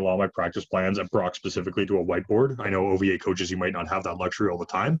transferring a lot of my practice plans at Brock specifically to a whiteboard. I know OVA coaches, you might not have that luxury all the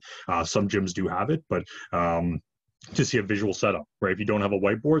time. Some gyms do have it, but to see a visual setup, right? If you don't have a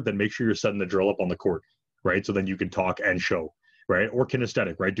whiteboard, then make sure you're setting the drill up on the court, right? So then you can talk and show, right? Or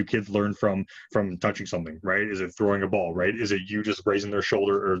kinesthetic, right? Do kids learn from touching something, right? Is it throwing a ball, right? Is it you just raising their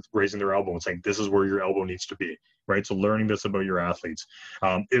shoulder or raising their elbow and saying, this is where your elbow needs to be, right? So learning this about your athletes.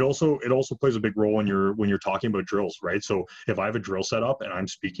 It also plays a big role when you're talking about drills, right? So if I have a drill set up and I'm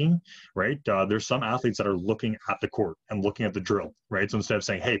speaking, right, there's some athletes that are looking at the court and looking at the drill, right? So instead of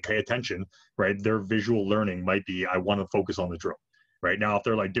saying, hey, pay attention, right, their visual learning might be, I want to focus on the drill. Right now, if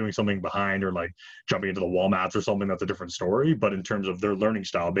they're like doing something behind or like jumping into the wall mats or something, that's a different story. But in terms of their learning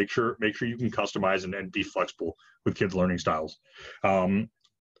style, make sure you can customize and be flexible with kids' learning styles.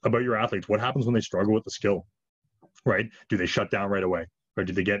 About your athletes, what happens when they struggle with the skill? Right? Do they shut down right away? Or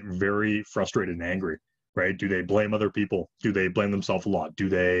do they get very frustrated and angry? Right? Do they blame other people? Do they blame themselves a lot? Do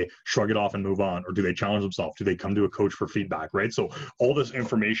they shrug it off and move on? Or do they challenge themselves? Do they come to a coach for feedback? Right? So all this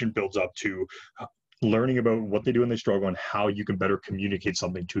information builds up to learning about what they do when they struggle and how you can better communicate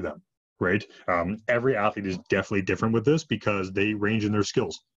something to them, right? Every athlete is definitely different with this because they range in their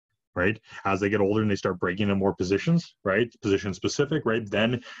skills, right? As they get older and they start breaking into more positions, right? Position specific, right?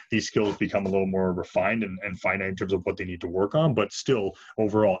 Then these skills become a little more refined and finite in terms of what they need to work on. But still,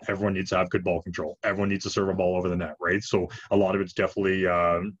 overall, everyone needs to have good ball control. Everyone needs to serve a ball over the net, right? So a lot of it's definitely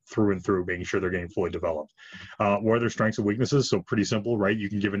through and through, making sure they're getting fully developed. What are their strengths and weaknesses? So pretty simple, right? You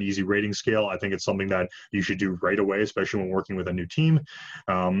can give an easy rating scale. I think it's something that you should do right away, especially when working with a new team.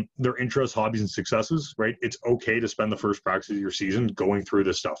 Their interests, hobbies, and successes, right? It's okay to spend the first practice of your season going through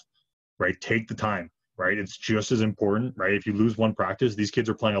this stuff. Right? Take the time, right? It's just as important, right? If you lose one practice, these kids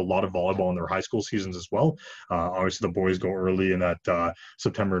are playing a lot of volleyball in their high school seasons as well. Obviously, the boys go early in that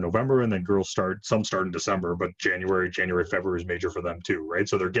September, November, and then girls some start in December, but January, February is major for them too, right?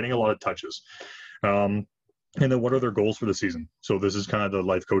 So they're getting a lot of touches. And then what are their goals for the season? So this is kind of the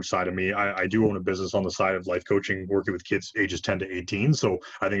life coach side of me. I do own a business on the side of life coaching, working with kids ages 10 to 18. So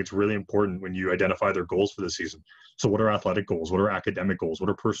I think it's really important when you identify their goals for the season. So what are athletic goals? What are academic goals? What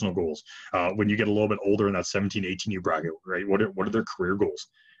are personal goals? When you get a little bit older in that 17, 18U bracket, right? What are their career goals?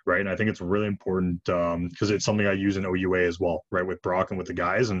 Right. And I think it's really important because it's something I use in OUA as well, right, with Brock and with the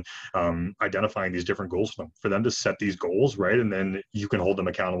guys, and identifying these different goals for them to set these goals, right? And then you can hold them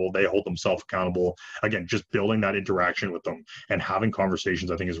accountable. They hold themselves accountable. Again, just building that interaction with them and having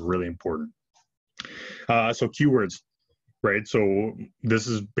conversations, I think, is really important. So keywords. Right. So this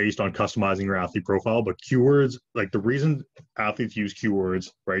is based on customizing your athlete profile, but keywords, like the reason athletes use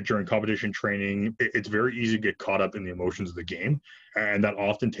keywords, right, during competition training, it's very easy to get caught up in the emotions of the game. And that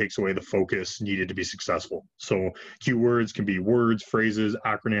often takes away the focus needed to be successful. So keywords can be words, phrases,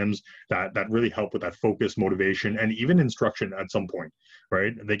 acronyms that really help with that focus, motivation, and even instruction at some point,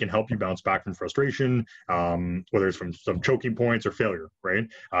 right? They can help you bounce back from frustration, whether it's from some choking points or failure, right?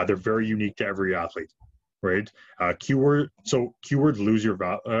 They're very unique to every athlete. Right. Keywords lose your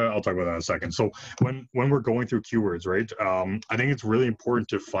value. I'll talk about that in a second. So when we're going through keywords, right, I think it's really important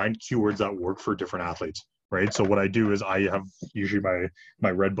to find keywords that work for different athletes. Right. So what I do is I have usually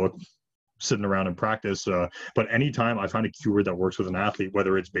my red book sitting around in practice. But anytime I find a keyword that works with an athlete,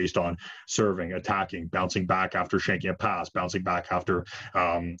 whether it's based on serving, attacking, bouncing back after shanking a pass, bouncing back after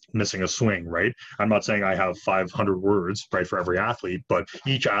missing a swing, right? I'm not saying I have 500 words, right, for every athlete, but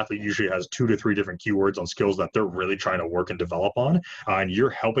each athlete usually has 2 to 3 different keywords on skills that they're really trying to work and develop on. And you're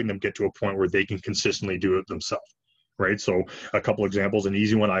helping them get to a point where they can consistently do it themselves. Right. So a couple examples, an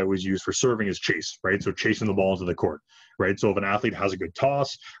easy one I always use for serving is chase, right? So chasing the ball into the court, right? So if an athlete has a good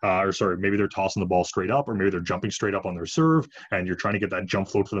toss, maybe they're tossing the ball straight up, or maybe they're jumping straight up on their serve, and you're trying to get that jump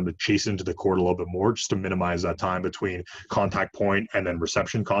float for them to chase into the court a little bit more, just to minimize that time between contact point and then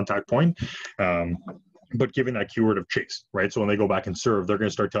reception contact point. But giving that keyword of chase, right? So when they go back and serve, they're going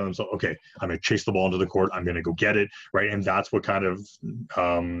to start telling themselves, okay, I'm going to chase the ball into the court. I'm going to go get it, right? And that's what kind of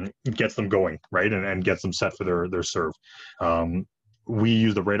gets them going, right? And gets them set for their serve. We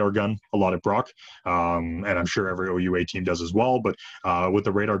use the radar gun a lot at Brock, and I'm sure every OUA team does as well. But with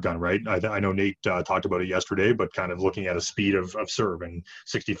the radar gun, right, I know Nate talked about it yesterday, but kind of looking at a speed of serve and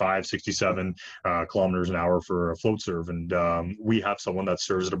 65, 67 kilometers an hour for a float serve. And we have someone that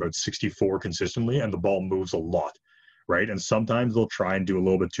serves at about 64 consistently, and the ball moves a lot. right? And sometimes they'll try and do a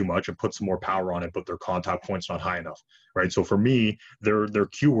little bit too much and put some more power on it, but their contact point's not high enough, right? So for me, their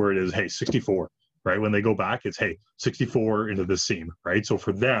cue word is, hey, 64, right? When they go back, it's, hey, 64 into this seam, right? So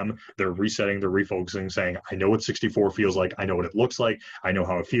for them, they're resetting, they're refocusing, saying, I know what 64 feels like. I know what it looks like. I know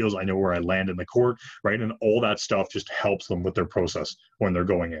how it feels. I know where I land in the court, right? And all that stuff just helps them with their process when they're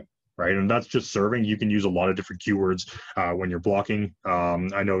going in. Right. And that's just serving. You can use a lot of different keywords when you're blocking.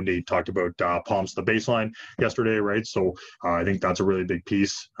 I know Nate talked about palms to the baseline yesterday, right? So I think that's a really big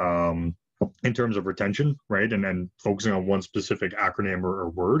piece in terms of retention, right? And then focusing on one specific acronym or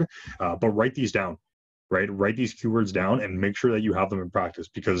word, but write these down. Right? Write these keywords down and make sure that you have them in practice,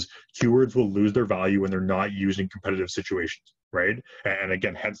 because keywords will lose their value when they're not used in competitive situations, right? And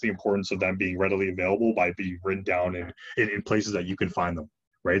again, hence the importance of them being readily available by being written down in places that you can find them.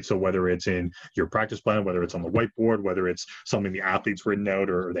 Right. So whether it's in your practice plan, whether it's on the whiteboard, whether it's something the athlete's written out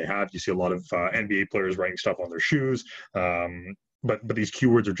or they have, you see a lot of NBA players writing stuff on their shoes. But these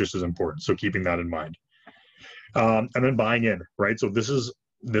keywords are just as important. So keeping that in mind. And then buying in, right? So this is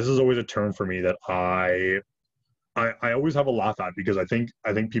always a term for me that I always have a laugh at, because I think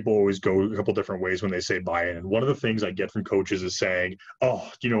people always go a couple different ways when they say buy in. And one of the things I get from coaches is saying,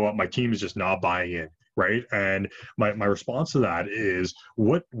 oh, you know what, my team is just not buying in. Right. And my response to that is,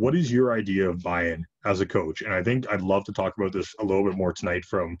 what is your idea of buy-in as a coach? And I think I'd love to talk about this a little bit more tonight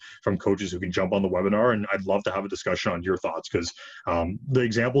from coaches who can jump on the webinar. And I'd love to have a discussion on your thoughts, because the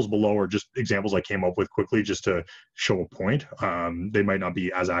examples below are just examples I came up with quickly just to show a point. They might not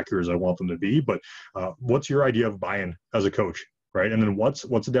be as accurate as I want them to be, but what's your idea of buy-in as a coach? Right. And then what's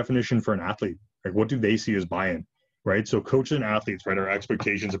the definition for an athlete? Like, what do they see as buy-in? Right. So coaches and athletes, right, our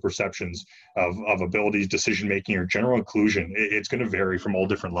expectations and perceptions of abilities, decision-making, or general inclusion, it's going to vary from all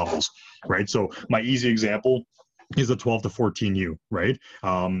different levels. Right. So my easy example is the 12 to 14U, right?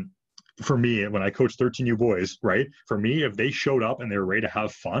 For me, when I coach 13U boys, right, for me, if they showed up and they're ready to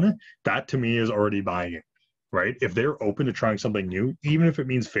have fun, that to me is already buying it. Right. If they're open to trying something new, even if it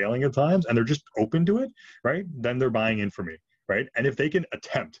means failing at times, and they're just open to it, right, then they're buying in for me. Right. And if they can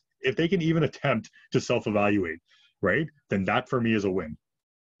even attempt to self-evaluate, right, then that for me is a win.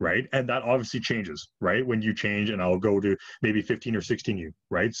 Right. And that obviously changes, right, when you change, and I'll go to maybe 15 or 16U,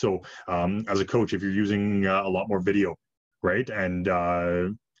 right? So as a coach, if you're using a lot more video, right, and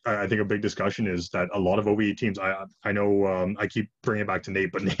I think a big discussion is that a lot of OVA teams, I know I keep bringing it back to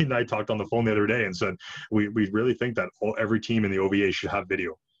Nate, but Nate and I talked on the phone the other day and said we really think that every team in the OVA should have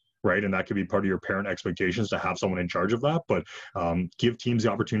video. Right. And that could be part of your parent expectations to have someone in charge of that. But give teams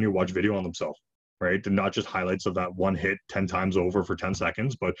the opportunity to watch video on themselves. Right. And not just highlights of that one hit 10 times over for 10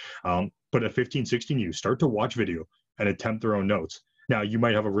 seconds, but at 15, 16U, start to watch video and attempt their own notes. Now, you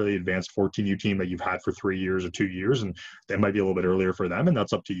might have a really advanced 14U team that you've had for 3 years or 2 years, and that might be a little bit earlier for them, and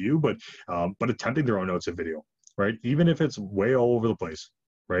that's up to you. But attempting their own notes in video, right? Even if it's way all over the place,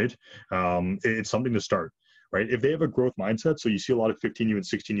 right? It's something to start. Right. If they have a growth mindset, so you see a lot of 15U and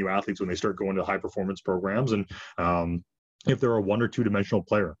 16U athletes when they start going to high performance programs, and if they're a 1 or 2 dimensional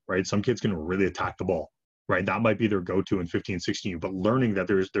player, right, some kids can really attack the ball, right? That might be their go-to in 15, 16, but learning that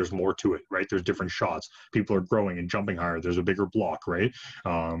there's more to it, right? There's different shots. People are growing and jumping higher. There's a bigger block, right?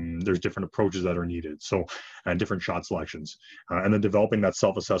 There's different approaches that are needed. So, and different shot selections, and then developing that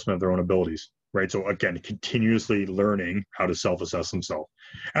self-assessment of their own abilities, right? So again, continuously learning how to self-assess themselves.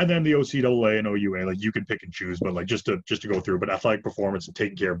 And then the OCAA and OUA, like you can pick and choose, but like just to go through, but athletic performance and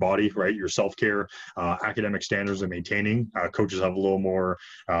taking care of body, right? Your self-care, academic standards and maintaining. Coaches have a little more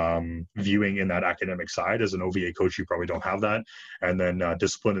viewing in that academic side. As an OVA coach, you probably don't have that. And then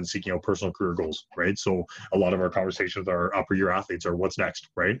discipline and seeking out personal career goals, right? So a lot of our conversations with our upper year athletes are, what's next,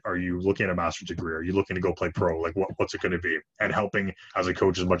 right? Are you looking at a master's degree? Are you looking to go play pro? Like what's it going to be? And helping as a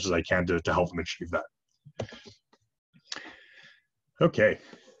coach as much as I can to help them achieve that. Okay,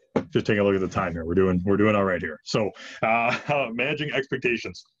 just taking a look at the time here. We're doing all right here. So managing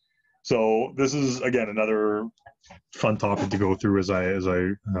expectations. So this is again another fun topic to go through as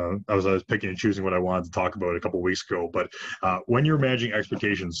I was picking and choosing what I wanted to talk about a couple of weeks ago. But when you're managing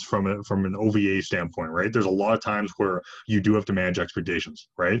expectations from an OVA standpoint, right? There's a lot of times where you do have to manage expectations,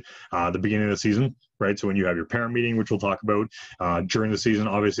 right? The beginning of the season, right? So when you have your parent meeting, which we'll talk about during the season,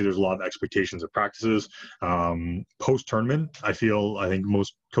 obviously there's a lot of expectations of practices. Post tournament, I think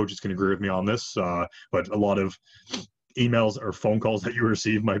most coaches can agree with me on this, but a lot of emails or phone calls that you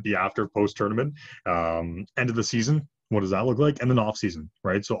receive might be after post tournament. End of the season, what does that look like? And then off season,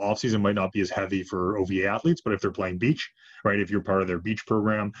 right? So off season might not be as heavy for OVA athletes, but if they're playing beach, right? If you're part of their beach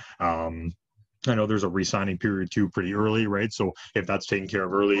program, I know there's a re-signing period too pretty early, right? So if that's taken care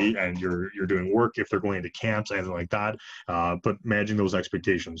of early and you're doing work, if they're going into camps, anything like that, but managing those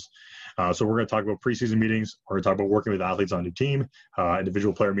expectations. So we're going to talk about preseason meetings. We're going to talk about working with athletes on a new team,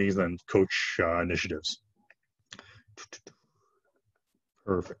 individual player meetings, and coach initiatives.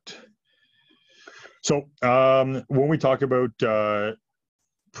 Perfect. So when we talk about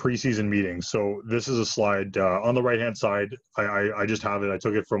preseason meetings. So this is a slide on the right-hand side. I just have it. I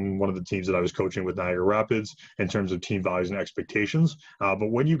took it from one of the teams that I was coaching with Niagara Rapids in terms of team values and expectations. But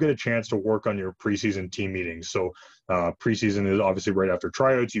when you get a chance to work on your preseason team meetings, so preseason is obviously right after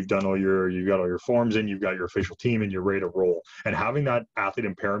tryouts. You've got all your forms in, you've got your official team, and you're ready to roll. And having that athlete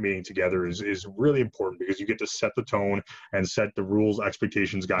and parent meeting together is really important because you get to set the tone and set the rules,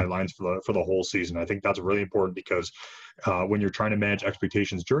 expectations, guidelines for the whole season. I think that's really important because when you're trying to manage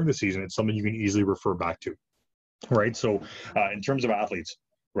expectations during the season, it's something you can easily refer back to, right? So in terms of athletes,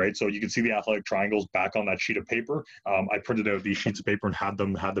 right? So you can see the athletic triangles back on that sheet of paper. I printed out these sheets of paper and had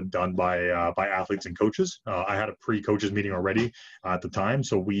them done by athletes and coaches. I had a pre-coaches meeting already at the time,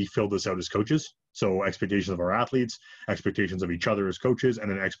 so we filled this out as coaches. So expectations of our athletes, expectations of each other as coaches, and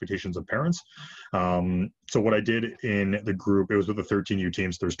then expectations of parents. So what I did in the group, it was with the 13U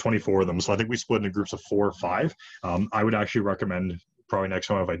teams. There's 24 of them. So I think we split into groups of 4 or 5. I would actually recommend probably next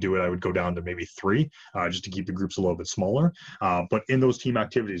time if I do it, I would go down to maybe 3 just to keep the groups a little bit smaller. But in those team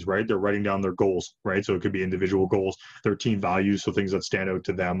activities, right, they're writing down their goals, right? So it could be individual goals, their team values, so things that stand out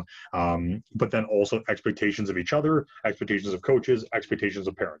to them. But then also expectations of each other, expectations of coaches, expectations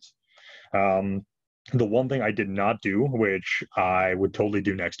of parents. The one thing I did not do, which I would totally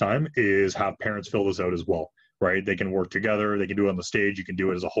do next time, is have parents fill this out as well, right? They can work together, they can do it on the stage, you can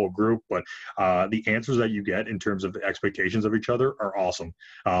do it as a whole group, but the answers that you get in terms of the expectations of each other are awesome.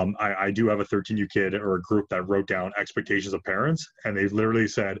 I do have a 13U kid or a group that wrote down expectations of parents, and they literally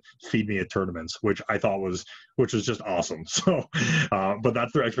said, feed me at tournaments, which I thought was just awesome. So, but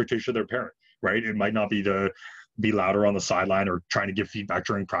that's their expectation of their parent, right? It might not be to be louder on the sideline or trying to give feedback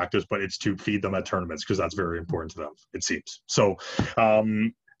during practice, but it's to feed them at tournaments because that's very important to them, it seems. So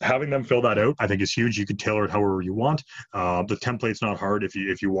having them fill that out, I think is huge. You can tailor it however you want. The template's not hard.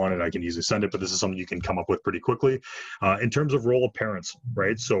 If you want it, I can easily send it, but this is something you can come up with pretty quickly. In terms of role of parents,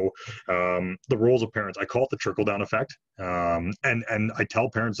 right? So the roles of parents, I call it the trickle-down effect. And I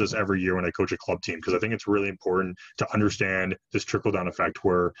tell parents this every year when I coach a club team, because I think it's really important to understand this trickle-down effect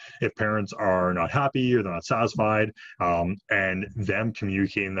where if parents are not happy or they're not satisfied, and them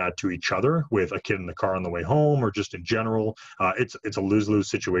communicating that to each other with a kid in the car on the way home or just in general, it's a lose-lose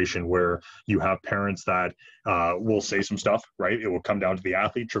situation where you have parents that will say some stuff, right? It will come down to the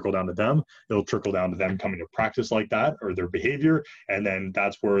athlete, trickle down to them. It'll trickle down to them coming to practice like that or their behavior. And then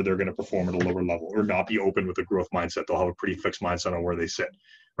that's where they're going to perform at a lower level or not be open with a growth mindset. They'll have a pretty fixed mindset on where they sit,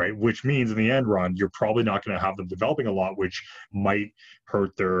 right? Which means in the end run, you're probably not going to have them developing a lot, which might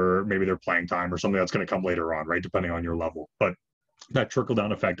hurt maybe their playing time or something that's going to come later on, right? Depending on your level. But that trickle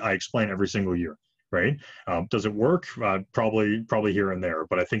down effect, I explain every single year. Right? Does it work? Probably here and there.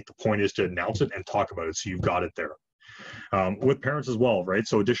 But I think the point is to announce it and talk about it so you've got it there. With parents as well, right?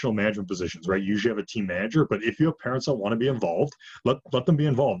 So additional management positions, right? You usually have a team manager, but if you have parents that want to be involved, let them be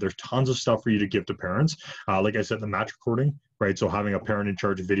involved. There's tons of stuff for you to give to parents. Like I said, the match recording, right? So having a parent in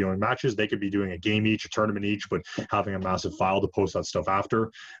charge of videoing matches, they could be doing a game each, a tournament each, but having a massive file to post that stuff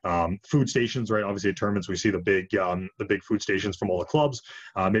after. Food stations, right? Obviously at tournaments, we see the big food stations from all the clubs,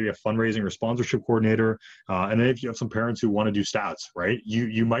 maybe a fundraising or sponsorship coordinator. And then if you have some parents who want to do stats, right?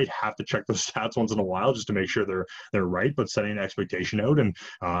 You might have to check those stats once in a while just to make sure they're right, but setting an expectation out and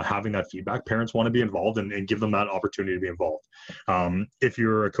having that feedback, parents want to be involved and give them that opportunity to be involved. If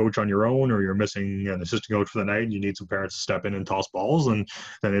you're a coach on your own or you're missing an assistant coach for the night and you need some parents to step in and toss balls, and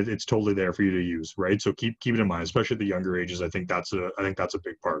then it's totally there for you to use, right? So keep it in mind, especially at the younger ages. I think that's a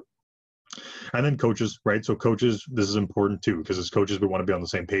big part. And then coaches, right? So coaches, this is important too, because as coaches, we want to be on the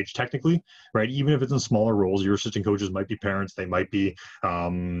same page technically, right? Even if it's in smaller roles, your assistant coaches might be parents, they might be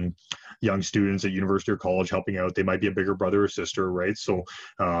young students at university or college helping out, they might be a bigger brother or sister, right? So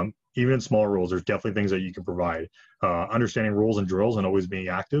even in smaller roles, there's definitely things that you can provide. Understanding rules and drills and always being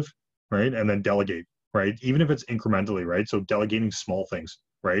active, right? And then delegate, right? Even if it's incrementally, right? So delegating small things,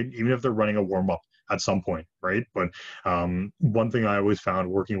 right? Even if they're running a warm-up at some point, right? But one thing I always found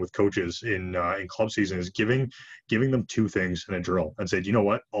working with coaches in club season is giving them 2 things in a drill and say, do you know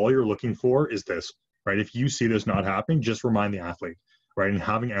what? All you're looking for is this, right? If you see this not happening, just remind the athlete, right? And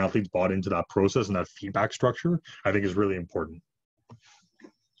having athletes bought into that process and that feedback structure, I think is really important.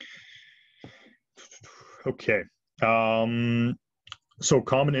 Okay. So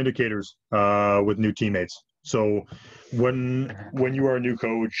common indicators with new teammates. So when you are a new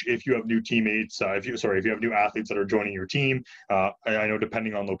coach, if you have new teammates, if you have new athletes that are joining your team, I know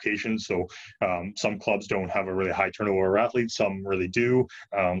depending on location, so some clubs don't have a really high turnover of athletes, some really do.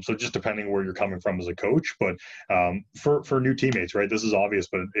 So just depending where you're coming from as a coach, but for new teammates, right? This is obvious,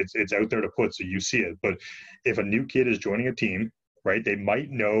 but it's out there to put, so you see it. But if a new kid is joining a team, right, they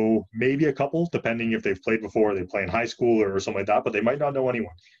might know maybe a couple, depending if they've played before, they play in high school or something like that, but they might not know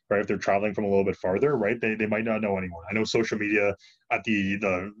anyone, right? If they're traveling from a little bit farther, right, they might not know anyone. I know social media at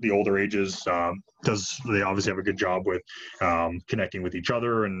the older ages they obviously have a good job with connecting with each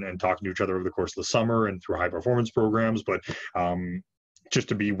other and talking to each other over the course of the summer and through high performance programs, but just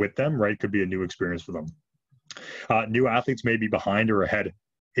to be with them, right, could be a new experience for them. New athletes may be behind or ahead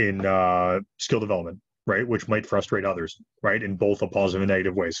in skill development, right, which might frustrate others, right, in both a positive and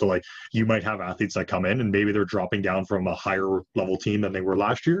negative way. So like you might have athletes that come in and maybe they're dropping down from a higher level team than they were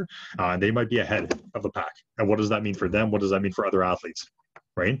last year, and they might be ahead of the pack. And what does that mean for them? What does that mean for other athletes,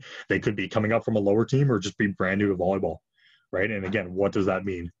 right? They could be coming up from a lower team or just be brand new to volleyball, right? And again, what does that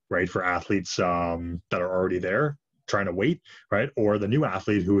mean, right, for athletes that are already there trying to wait, right, or the new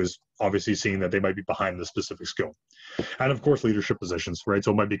athlete who is obviously seeing that they might be behind the specific skill. And of course, leadership positions, right?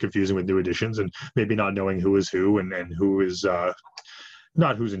 So it might be confusing with new additions and maybe not knowing who is who and who is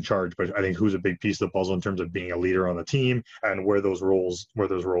not who's in charge, but I think who's a big piece of the puzzle in terms of being a leader on the team and where those roles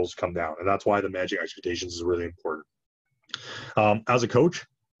come down. And that's why the managing expectations is really important. As a coach,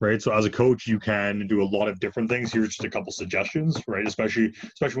 right? So as a coach, you can do a lot of different things. Here's just a couple suggestions, right? Especially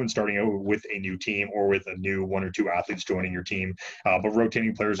when starting out with a new team or with a new one or two athletes joining your team, but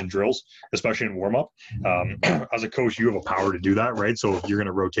rotating players in drills, especially in warm up. As a coach, you have a power to do that, right? So if you're going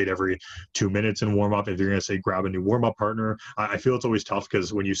to rotate every 2 minutes in warm up, if you're going to say grab a new warm up partner, I feel it's always tough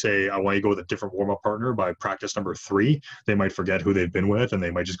because when you say I want you to go with a different warm up partner by practice number 3, they might forget who they've been with and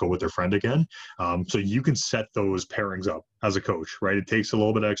they might just go with their friend again. So you can set those pairings up as a coach, right? It takes a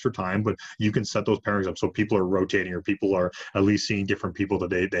little bit of extra time, but you can set those pairings up so people are rotating or people are at least seeing different people that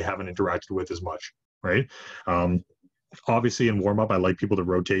they haven't interacted with as much, right? Obviously in warm up, I like people to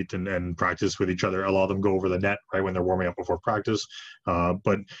rotate and practice with each other. A lot of them go over the net, right, when they're warming up before practice.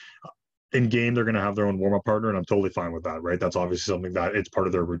 But in game, they're going to have their own warm up partner, and I'm totally fine with that, right? That's obviously something that it's part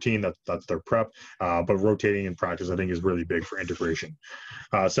of their routine. That's their prep. But rotating in practice, I think, is really big for integration.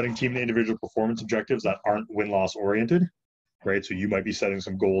 Setting team and individual performance objectives that aren't win-loss oriented, right? So you might be setting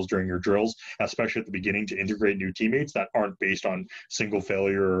some goals during your drills, especially at the beginning, to integrate new teammates that aren't based on single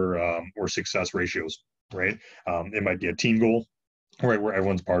failure or success ratios, right? It might be a team goal, right, where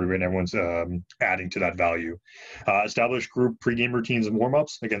everyone's part of it and everyone's adding to that value. Establish group pregame routines and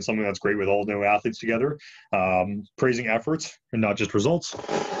warm-ups. Again, something that's great with all new athletes together. Praising efforts and not just results.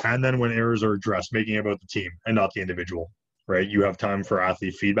 And then when errors are addressed, making it about the team and not the individual. Right, you have time for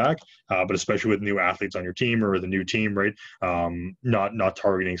athlete feedback, but especially with new athletes on your team or the new team, right? Not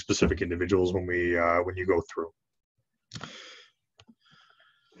targeting specific individuals when you go through.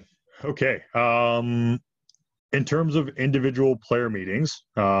 Okay. In terms of individual player meetings,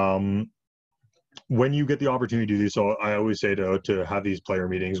 when you get the opportunity to do these, so I always say to have these player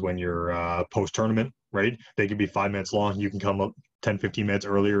meetings when you're post-tournament, right? They can be 5 minutes long. You can come up 10, 15 minutes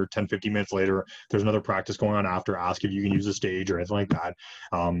earlier, 10, 15 minutes later. There's another practice going on after. Ask if you can use the stage or anything like that.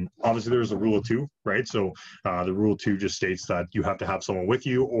 Obviously, there's a rule of 2, right? So the rule of 2 just states that you have to have someone with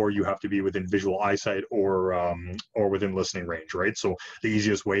you, or you have to be within visual eyesight or within listening range, right? So the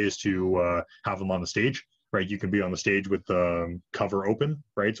easiest way is to have them on the stage. Right, you can be on the stage with the cover open,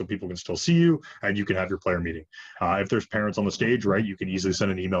 right, so people can still see you, and you can have your player meeting. If there's parents on the stage, right, you can easily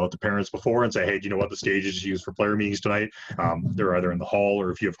send an email to parents before and say, hey, do you know what the stage is used for player meetings tonight? They're either in the hall,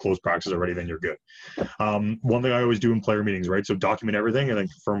 or if you have closed practice already, then you're good. One thing I always do in player meetings, right, so document everything and then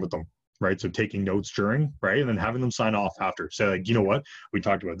confirm with them. Right, so taking notes during, right, and then having them sign off after. Say, like, you know what, we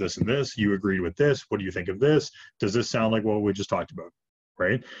talked about this and this. You agreed with this. What do you think of this? Does this sound like what we just talked about?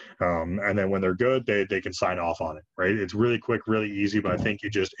 Right, and then when they're good, they can sign off on it. Right, it's really quick, really easy, but I think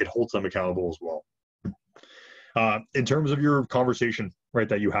it holds them accountable as well. In terms of your conversation, right,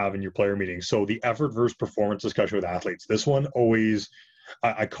 that you have in your player meetings, so the effort versus performance discussion with athletes. This one always.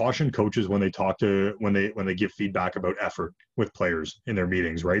 I caution coaches when they give feedback about effort with players in their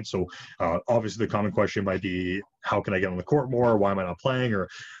meetings, right? So obviously the common question might be, how can I get on the court more? Why am I not playing? Or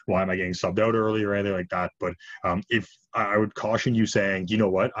why am I getting subbed out early or anything like that? But if I would caution you saying, you know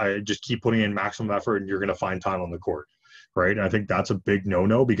what, I just keep putting in maximum effort and you're going to find time on the court. Right. And I think that's a big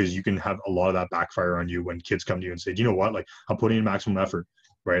no-no, because you can have a lot of that backfire on you when kids come to you and say, you know what, like, I'm putting in maximum effort,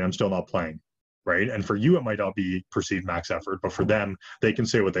 right? I'm still not playing. Right. And for you, it might not be perceived max effort, but for them, they can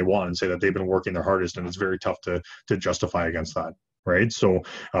say what they want and say that they've been working their hardest, and it's very tough to justify against that. Right. So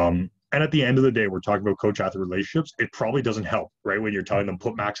And at the end of the day, we're talking about coach-athlete relationships. It probably doesn't help, right? When you're telling them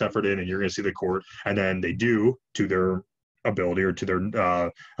put max effort in and you're going to see the court, and then they do to their ability or to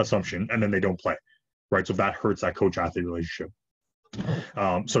their assumption, and then they don't play, right? So that hurts that coach-athlete relationship.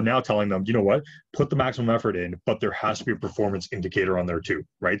 So now telling them, you know what, put the maximum effort in, but there has to be a performance indicator on there too,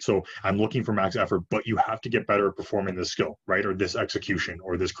 right? So I'm looking for max effort, but you have to get better at performing this skill, right? Or this execution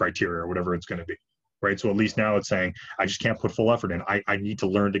or this criteria or whatever it's going to be. Right. So at least now it's saying, I just can't put full effort in. I need to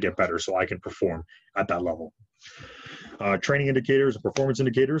learn to get better so I can perform at that level. Training indicators and performance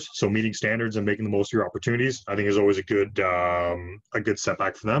indicators. So meeting standards and making the most of your opportunities, I think, is always a good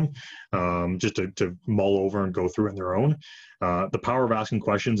setback for them, just to mull over and go through it on their own. The power of asking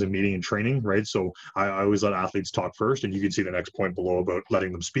questions and meeting and training, right? So I always let athletes talk first, and you can see the next point below about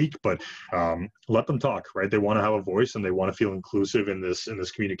letting them speak, but let them talk, right? They want to have a voice and they want to feel inclusive in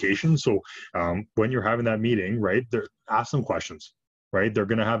this communication. So when you're having that meeting, right, ask them questions, right? They're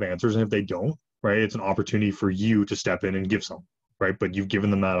going to have answers, and if they don't, right, it's an opportunity for you to step in and give some, right? But you've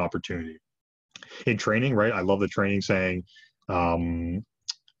given them that opportunity. In training, right, I love the training saying,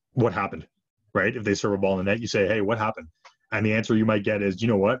 what happened, right? If they serve a ball in the net, you say, hey, what happened? And the answer you might get is, you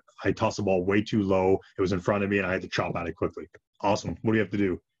know what? I tossed the ball way too low. It was in front of me and I had to chop at it quickly. Awesome. What do you have to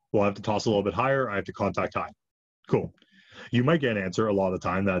do? Well, I have to toss a little bit higher. I have to contact high. Cool. You might get an answer a lot of the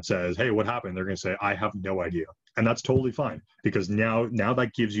time that says, hey, what happened? They're going to say, I have no idea. And that's totally fine, because now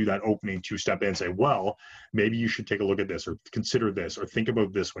that gives you that opening to step in and say, well, maybe you should take a look at this or consider this or think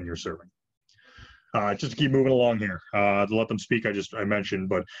about this when you're serving. Just to keep moving along here, to let them speak, I mentioned,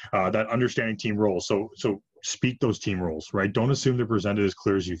 but that understanding team roles. So speak those team roles, right? Don't assume they're presented as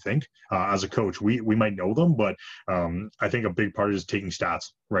clear as you think. As a coach, we might know them, but I think a big part is taking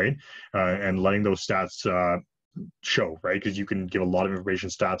stats, right? And letting those stats show, right? Because you can give a lot of information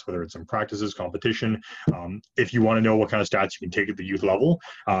stats, whether it's in practices, competition. If you want to know what kind of stats you can take at the youth level,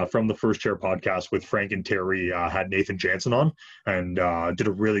 from the First Chair podcast with Frank and Terry, had Nathan Jansen on and did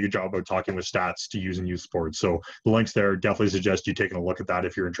a really good job about talking with stats to use in youth sports. So the links there, definitely suggest you taking a look at that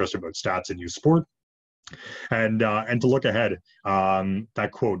if you're interested about stats in youth sport. And to look ahead, that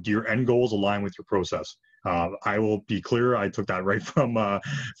quote, do your end goals align with your process? I will be clear, I took that right from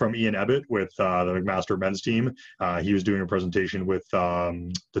Ian Ebbett with the McMaster men's team. He was doing a presentation with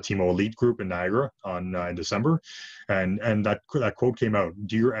the Timo Elite group in Niagara in December, and that quote came out,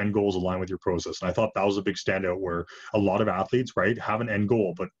 do your end goals align with your process? And I thought that was a big standout, where a lot of athletes, right, have an end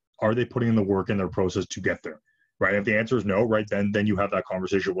goal, but are they putting in the work in their process to get there, right? If the answer is no, right, then you have that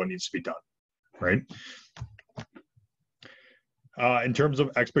conversation of what needs to be done, right? In terms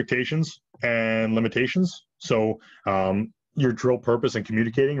of expectations and limitations, so your drill purpose and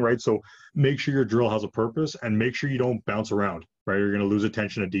communicating, right? So make sure your drill has a purpose and make sure you don't bounce around, right? You're going to lose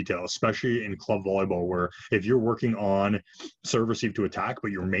attention to detail, especially in club volleyball, where if you're working on serve receive to attack,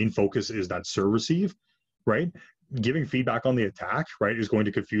 but your main focus is that serve receive, right? Giving feedback on the attack, right, is going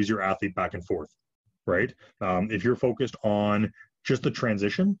to confuse your athlete back and forth, right? If you're focused on just the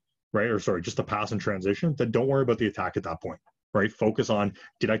transition, right, or sorry, just the pass and transition, then don't worry about the attack at that point. Right? Focus on,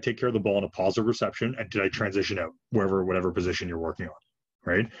 did I take care of the ball in a positive reception, and did I transition out whatever position you're working on,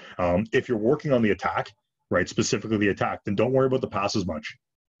 right? If you're working on the attack, right, specifically the attack, then don't worry about the pass as much,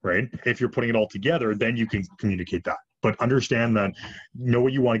 right? If you're putting it all together, then you can communicate that. But understand that, know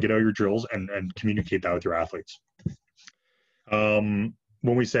what you want to get out of your drills and communicate that with your athletes. When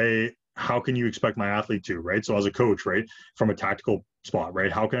we say, how can you expect my athlete to, right? So as a coach, right, from a tactical spot,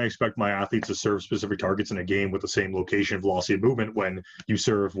 right, how can I expect my athletes to serve specific targets in a game with the same location, velocity, and movement when you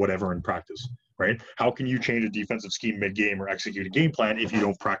serve whatever in practice, right? How can you change a defensive scheme mid-game or execute a game plan if you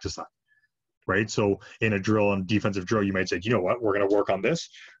don't practice that, right? So in a drill and defensive drill, you might say, you know what, we're going to work on this,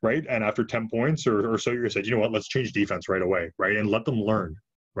 right? And after 10 points or so, you're going to say, you know what, let's change defense right away, right? And let them learn,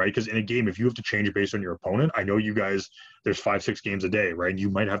 right? Because in a game, if you have to change based on your opponent, I know you guys, there's 5-6 games a day, right? And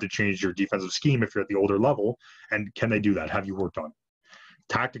you might have to change your defensive scheme if you're at the older level. And can they do that? Have you worked on it?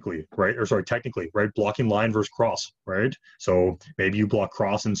 Technically, right? Blocking line versus cross, right? So maybe you block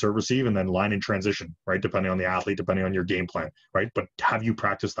cross and serve receive and then line and transition, right? Depending on the athlete, depending on your game plan, right? But have you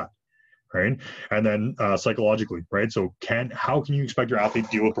practiced that, right? And then psychologically, right? So how can you expect your athlete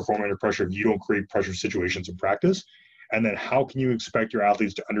to deal with performing under pressure if you don't create pressure situations in practice? And then how can you expect your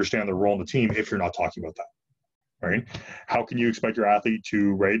athletes to understand their role in the team if you're not talking about that, right? How can you expect your athlete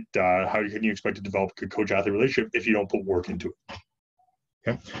to, right? How can you expect to develop a good coach-athlete relationship if you don't put work into it?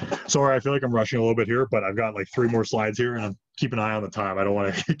 Okay. Sorry, I feel like I'm rushing a little bit here, but I've got like 3 more slides here, and I'm keep an eye on the time. I don't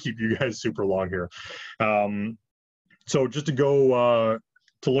want to keep you guys super long here. So just to go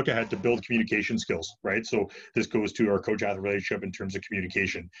to look ahead to build communication skills, right? So this goes to our coach-athlete relationship in terms of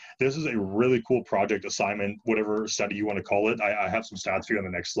communication. This is a really cool project assignment, whatever study you want to call it. I have some stats for you on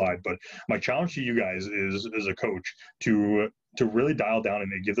the next slide, but my challenge to you guys is, as a coach, to really dial down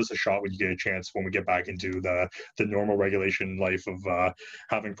and give this a shot when you get a chance, when we get back into the normal regulation life of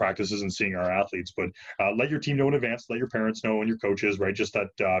having practices and seeing our athletes. But let your team know in advance, let your parents know and your coaches, right? Just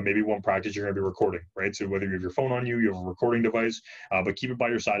that maybe one practice you're going to be recording, right? So whether you have your phone on you, you have a recording device, but keep it by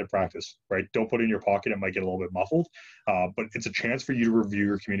your side of practice, right? Don't put it in your pocket. It might get a little bit muffled, but it's a chance for you to review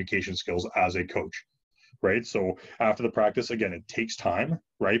your communication skills as a coach. Right. So after the practice, again, it takes time,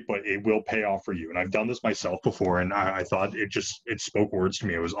 right? But it will pay off for you. And I've done this myself before, and I thought it spoke words to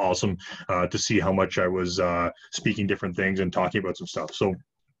me. It was awesome to see how much I was speaking different things and talking about some stuff. So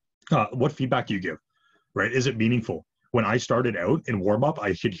what feedback do you give, right? Is it meaningful? When I started out in warm up,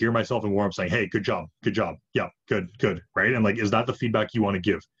 I could hear myself in warm up saying, hey, good job. Yeah, good. Right. And like, is that the feedback you want to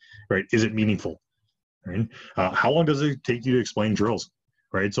give, right? Is it meaningful? Right. How long does it take you to explain drills?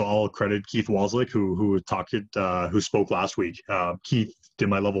 Right, so I'll credit Keith Waslick, who spoke last week. Keith did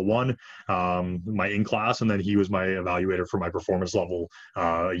my level 1, my in class, and then he was my evaluator for my performance level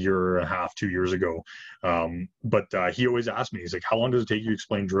a year and a half, 2 years ago. But he always asked me, he's like, "How long does it take you to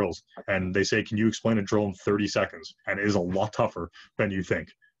explain drills?" And they say, "Can you explain a drill in 30 seconds?" And it is a lot tougher than you think.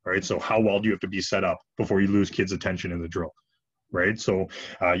 Right, so how well do you have to be set up before you lose kids' attention in the drill? Right, so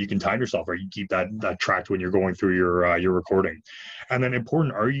you can time yourself, right? You keep that tracked when you're going through your recording. And then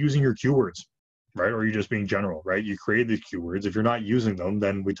important, are you using your keywords, right? Or are you just being general, right? You create these keywords. If you're not using them,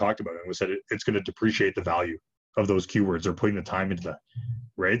 then we talked about it. We said it's going to depreciate the value of those keywords or putting the time into that,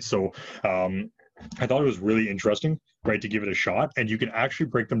 right? So I thought it was really interesting, right, to give it a shot. And you can actually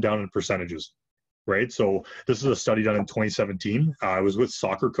break them down in percentages. Right. So this is a study done in 2017. I was with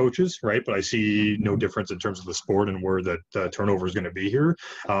soccer coaches, right? But I see no difference in terms of the sport and where the turnover is going to be here.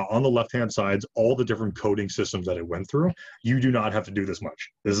 On the left-hand sides, all the different coding systems that it went through, you do not have to do this much.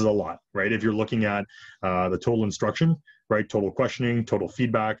 This is a lot, right? If you're looking at the total instruction, right? Total questioning, total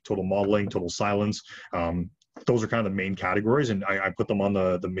feedback, total modeling, total silence. Those are kind of the main categories, and I put them on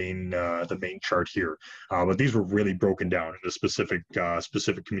the main chart here. But these were really broken down into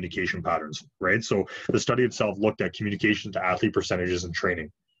specific communication patterns, right? So the study itself looked at communication to athlete percentages in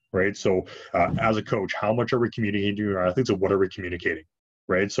training, right? So as a coach, how much are we communicating to our athletes, and what are we communicating?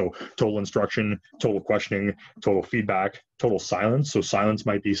 Right, so total instruction, total questioning, total feedback, total silence. So silence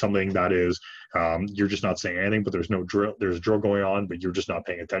might be something that is you're just not saying anything, but there's no drill. There's a drill going on, but you're just not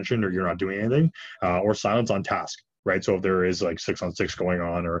paying attention, or you're not doing anything. Or silence on task. Right, so if there is like 6-on-6 going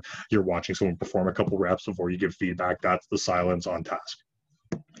on, or you're watching someone perform a couple reps before you give feedback, that's the silence on task.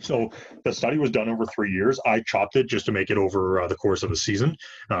 So the study was done over 3 years. I chopped it just to make it over the course of a season,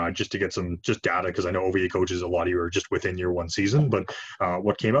 just to get some data, because I know OVA coaches, a lot of you are just within year one season. But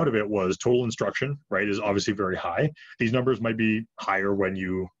what came out of it was total instruction, right, is obviously very high. These numbers might be higher when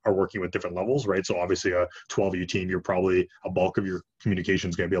you are working with different levels, right? So obviously a 12U team, you're probably a bulk of your communication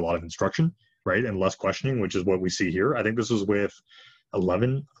is going to be a lot of instruction, right, and less questioning, which is what we see here. I think this was with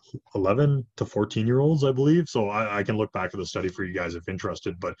 11 to 14-year-olds, I believe. So I can look back at the study for you guys if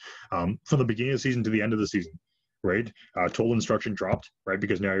interested. But from the beginning of the season to the end of the season, right, total instruction dropped, right,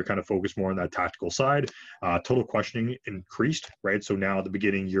 because now you're kind of focused more on that tactical side. Total questioning increased, right? So now at the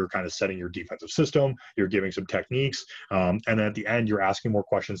beginning, you're kind of setting your defensive system, you're giving some techniques, and then at the end, you're asking more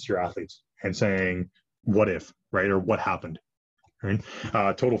questions to your athletes and saying, what if, right, or what happened, right?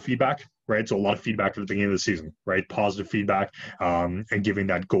 Total feedback, right? So a lot of feedback at the beginning of the season, right? Positive feedback, and giving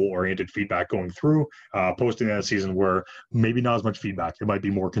that goal-oriented feedback going through. Posting that season where maybe not as much feedback. It might be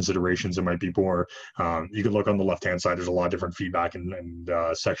more considerations. It might be more, you can look on the left-hand side. There's a lot of different feedback and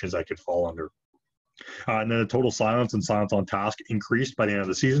sections that could fall under. And then the total silence and silence on task increased by the end of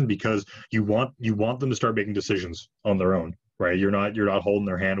the season, because you want them to start making decisions on their own, right? You're not holding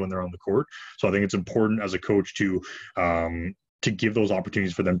their hand when they're on the court. So I think it's important as a coach to give those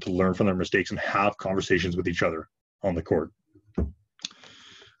opportunities for them to learn from their mistakes and have conversations with each other on the court.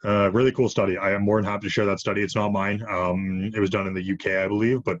 Really cool study. I am more than happy to share that study. It's not mine. It was done in the UK, I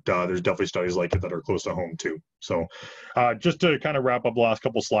believe, but there's definitely studies like it that are close to home too. So just to kind of wrap up the last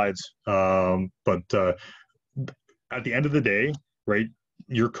couple slides, but at the end of the day, right,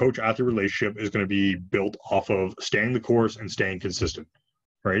 your coach-athlete relationship is going to be built off of staying the course and staying consistent,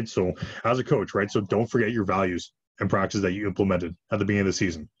 right? So as a coach, right, so don't forget your values and practices that you implemented at the beginning of the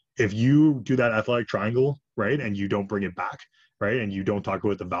season. If you do that athletic triangle, right, and you don't bring it back, right, and you don't talk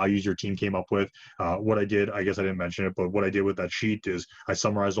about the values your team came up with, what I did, I guess I didn't mention it, but what I did with that sheet is I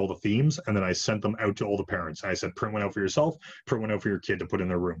summarized all the themes, and then I sent them out to all the parents. I said, print one out for yourself, print one out for your kid to put in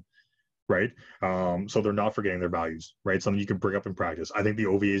their room, right? So they're not forgetting their values, right? Something you can bring up in practice. I think the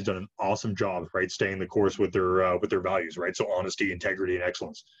OVA has done an awesome job, right, staying the course with their values, right? So honesty, integrity, and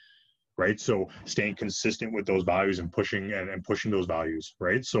excellence, right? So staying consistent with those values and pushing those values,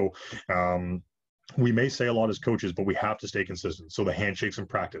 right? So we may say a lot as coaches, but we have to stay consistent. So the handshakes in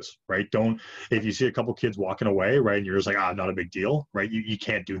practice, right? If you see a couple kids walking away, right, and you're just like, not a big deal, right? You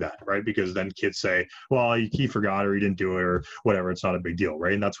can't do that, right? Because then kids say, well, he forgot or he didn't do it or whatever. It's not a big deal,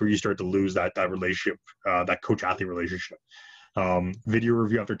 right? And that's where you start to lose that relationship, that coach-athlete relationship. Video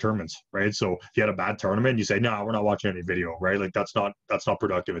review after tournaments, right? So if you had a bad tournament, you say, no, we're not watching any video, right? Like that's not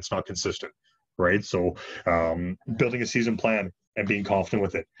productive. It's not consistent, right? So building a season plan and being confident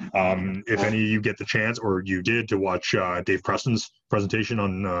with it. If any of you get the chance, or you did, to watch Dave Preston's presentation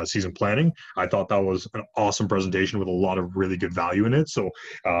on season planning, I thought that was an awesome presentation with a lot of really good value in it. So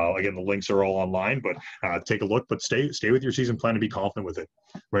again, the links are all online, but take a look, but stay with your season plan and be confident with it,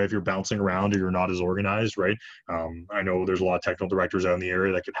 right? If you're bouncing around or you're not as organized, right? I know there's a lot of technical directors out in the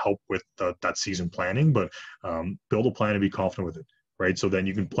area that can help with that season planning, but build a plan and be confident with it, right? So then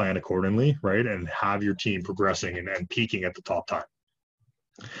you can plan accordingly, right? And have your team progressing and peaking at the top time.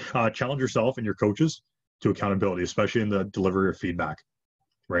 Challenge yourself and your coaches to accountability, especially in the delivery of feedback,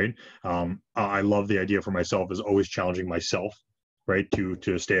 right? I love the idea for myself is always challenging myself, right?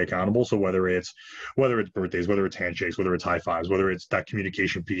 To stay accountable. So whether it's birthdays, whether it's handshakes, whether it's high fives, whether it's that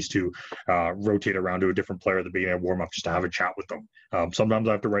communication piece to rotate around to a different player at the beginning of warm up just to have a chat with them. Sometimes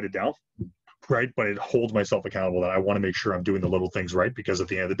I have to write it down, right? But it holds myself accountable that I want to make sure I'm doing the little things right, because at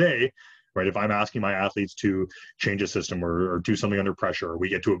the end of the day, right, if I'm asking my athletes to change a system or do something under pressure, or we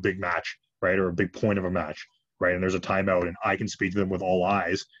get to a big match, right, or a big point of a match, right, and there's a timeout, and I can speak to them with all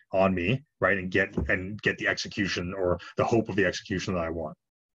eyes on me, right, and get the execution or the hope of the execution that I want,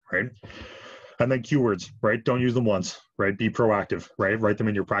 right? And then keywords, right? Don't use them once, right? Be proactive, right? Write them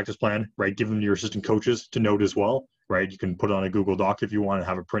in your practice plan, right? Give them to your assistant coaches to note as well, right? You can put it on a Google Doc if you want and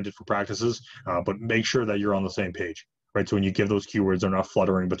have it printed for practices, but make sure that you're on the same page, right? So when you give those keywords, they're not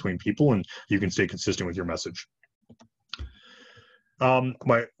fluttering between people and you can stay consistent with your message.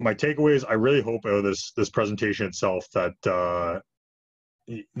 My takeaways, I really hope out of this presentation itself that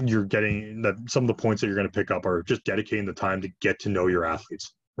you're getting that some of the points that you're going to pick up are just dedicating the time to get to know your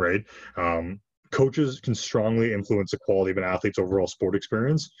athletes, right? Coaches can strongly influence the quality of an athlete's overall sport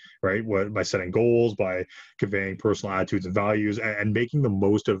experience, right? By setting goals, by conveying personal attitudes and values, and making the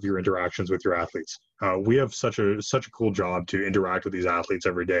most of your interactions with your athletes. We have such a cool job to interact with these athletes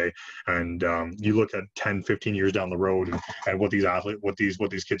every day. And you look at 10, 15 years down the road and what these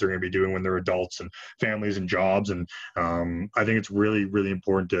kids are going to be doing when they're adults and families and jobs. And I think it's really, really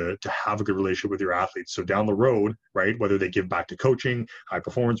important to have a good relationship with your athletes. So down the road, right, whether they give back to coaching, high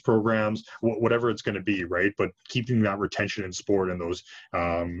performance programs, whatever it's going to be, right, but keeping that retention in sport and those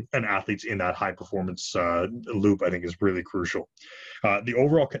and athletes in that high performance loop, I think, is really crucial. The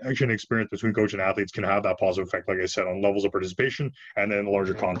overall connection experience between coach and athletes can have that positive effect, like I said, on levels of participation and then in the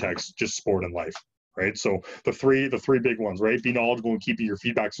larger context, just sport and life, right? So the three big ones, right? Be knowledgeable and keeping your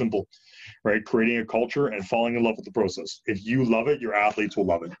feedback simple, right? Creating a culture and falling in love with the process. If you love it, your athletes will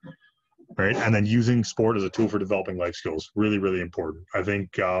love it, right? And then using sport as a tool for developing life skills, really, really important. I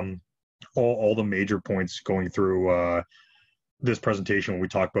think all the major points going through this presentation when we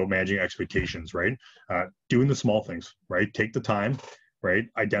talk about managing expectations, right? Doing the small things, right? Take the time, right?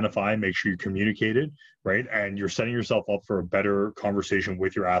 Identify, make sure you communicate it, right? And you're setting yourself up for a better conversation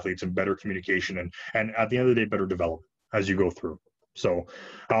with your athletes and better communication and at the end of the day, better development as you go through. So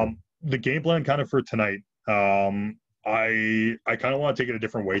the game plan kind of for tonight, I kind of want to take it a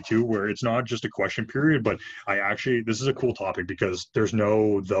different way too, where it's not just a question period, but this is a cool topic because there's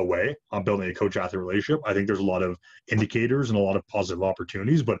no the way on building a coach-athlete relationship. I think there's a lot of indicators and a lot of positive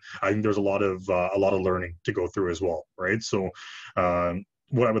opportunities, but I think there's a lot of learning to go through as well, right? So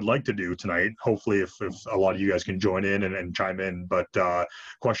what I would like to do tonight, hopefully if a lot of you guys can join in and chime in, but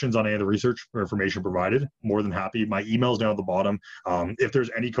questions on any of the research or information provided, more than happy. My email's down at the bottom. If there's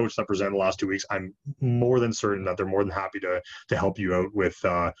any coach that presented the last 2 weeks, I'm more than certain that they're more than happy to help you out with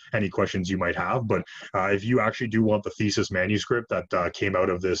any questions you might have. But if you actually do want the thesis manuscript that came out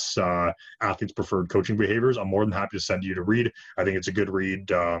of this athletes preferred coaching behaviors, I'm more than happy to send you to read. I think it's a good read,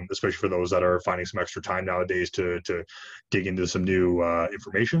 especially for those that are finding some extra time nowadays to dig into some new information.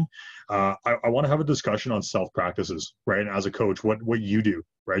 I want to have a discussion on self practices, right? And as a coach, what you do,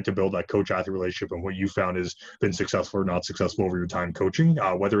 right, to build that coach athlete relationship and what you found has been successful or not successful over your time coaching,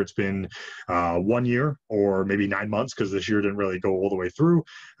 whether it's been 1 year or maybe 9 months, because this year didn't really go all the way through.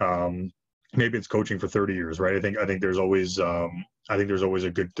 maybe it's coaching for 30 years, right? I think there's always a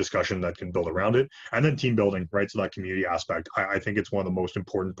good discussion that can build around it, and then team building, right? So that community aspect, I think it's one of the most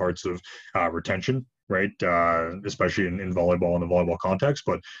important parts of retention, right? Especially in volleyball and the volleyball context.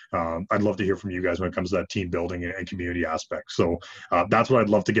 But I'd love to hear from you guys when it comes to that team building and community aspect. So that's what I'd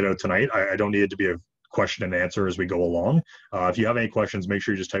love to get out tonight. I don't need it to be a question and answer as we go along. If you have any questions, make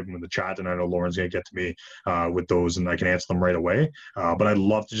sure you just type them in the chat, and I know Lauren's going to get to me with those, and I can answer them right away. But I'd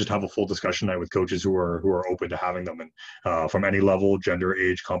love to just have a full discussion night with coaches who are open to having them, and from any level, gender,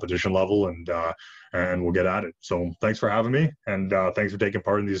 age, competition level, and we'll get at it. So thanks for having me, and thanks for taking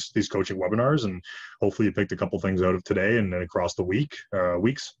part in these coaching webinars, and hopefully you picked a couple things out of today and then across the weeks.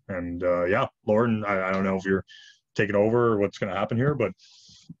 And yeah, Lauren, I don't know if you're taking over or what's going to happen here, but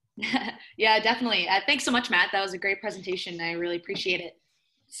Yeah, definitely. Thanks so much, Matt. That was a great presentation. I really appreciate it.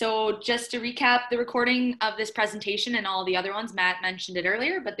 So just to recap, the recording of this presentation and all the other ones, Matt mentioned it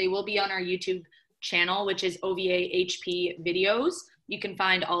earlier, but they will be on our YouTube channel, which is OVA HP videos. You can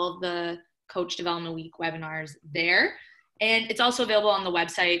find all of the Coach Development Week webinars there. And it's also available on the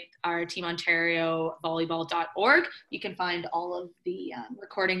website, our teamontariovolleyball.org. You can find all of the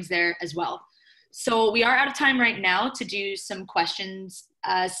recordings there as well. So we are out of time right now to do some questions.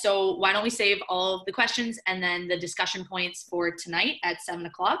 So why don't we save all of the questions and then the discussion points for tonight at 7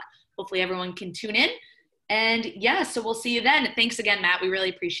 o'clock. Hopefully everyone can tune in. And yeah, so we'll see you then. Thanks again, Matt. We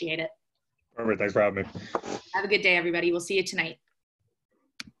really appreciate it. Perfect. Thanks for having me. Have a good day, everybody. We'll see you tonight.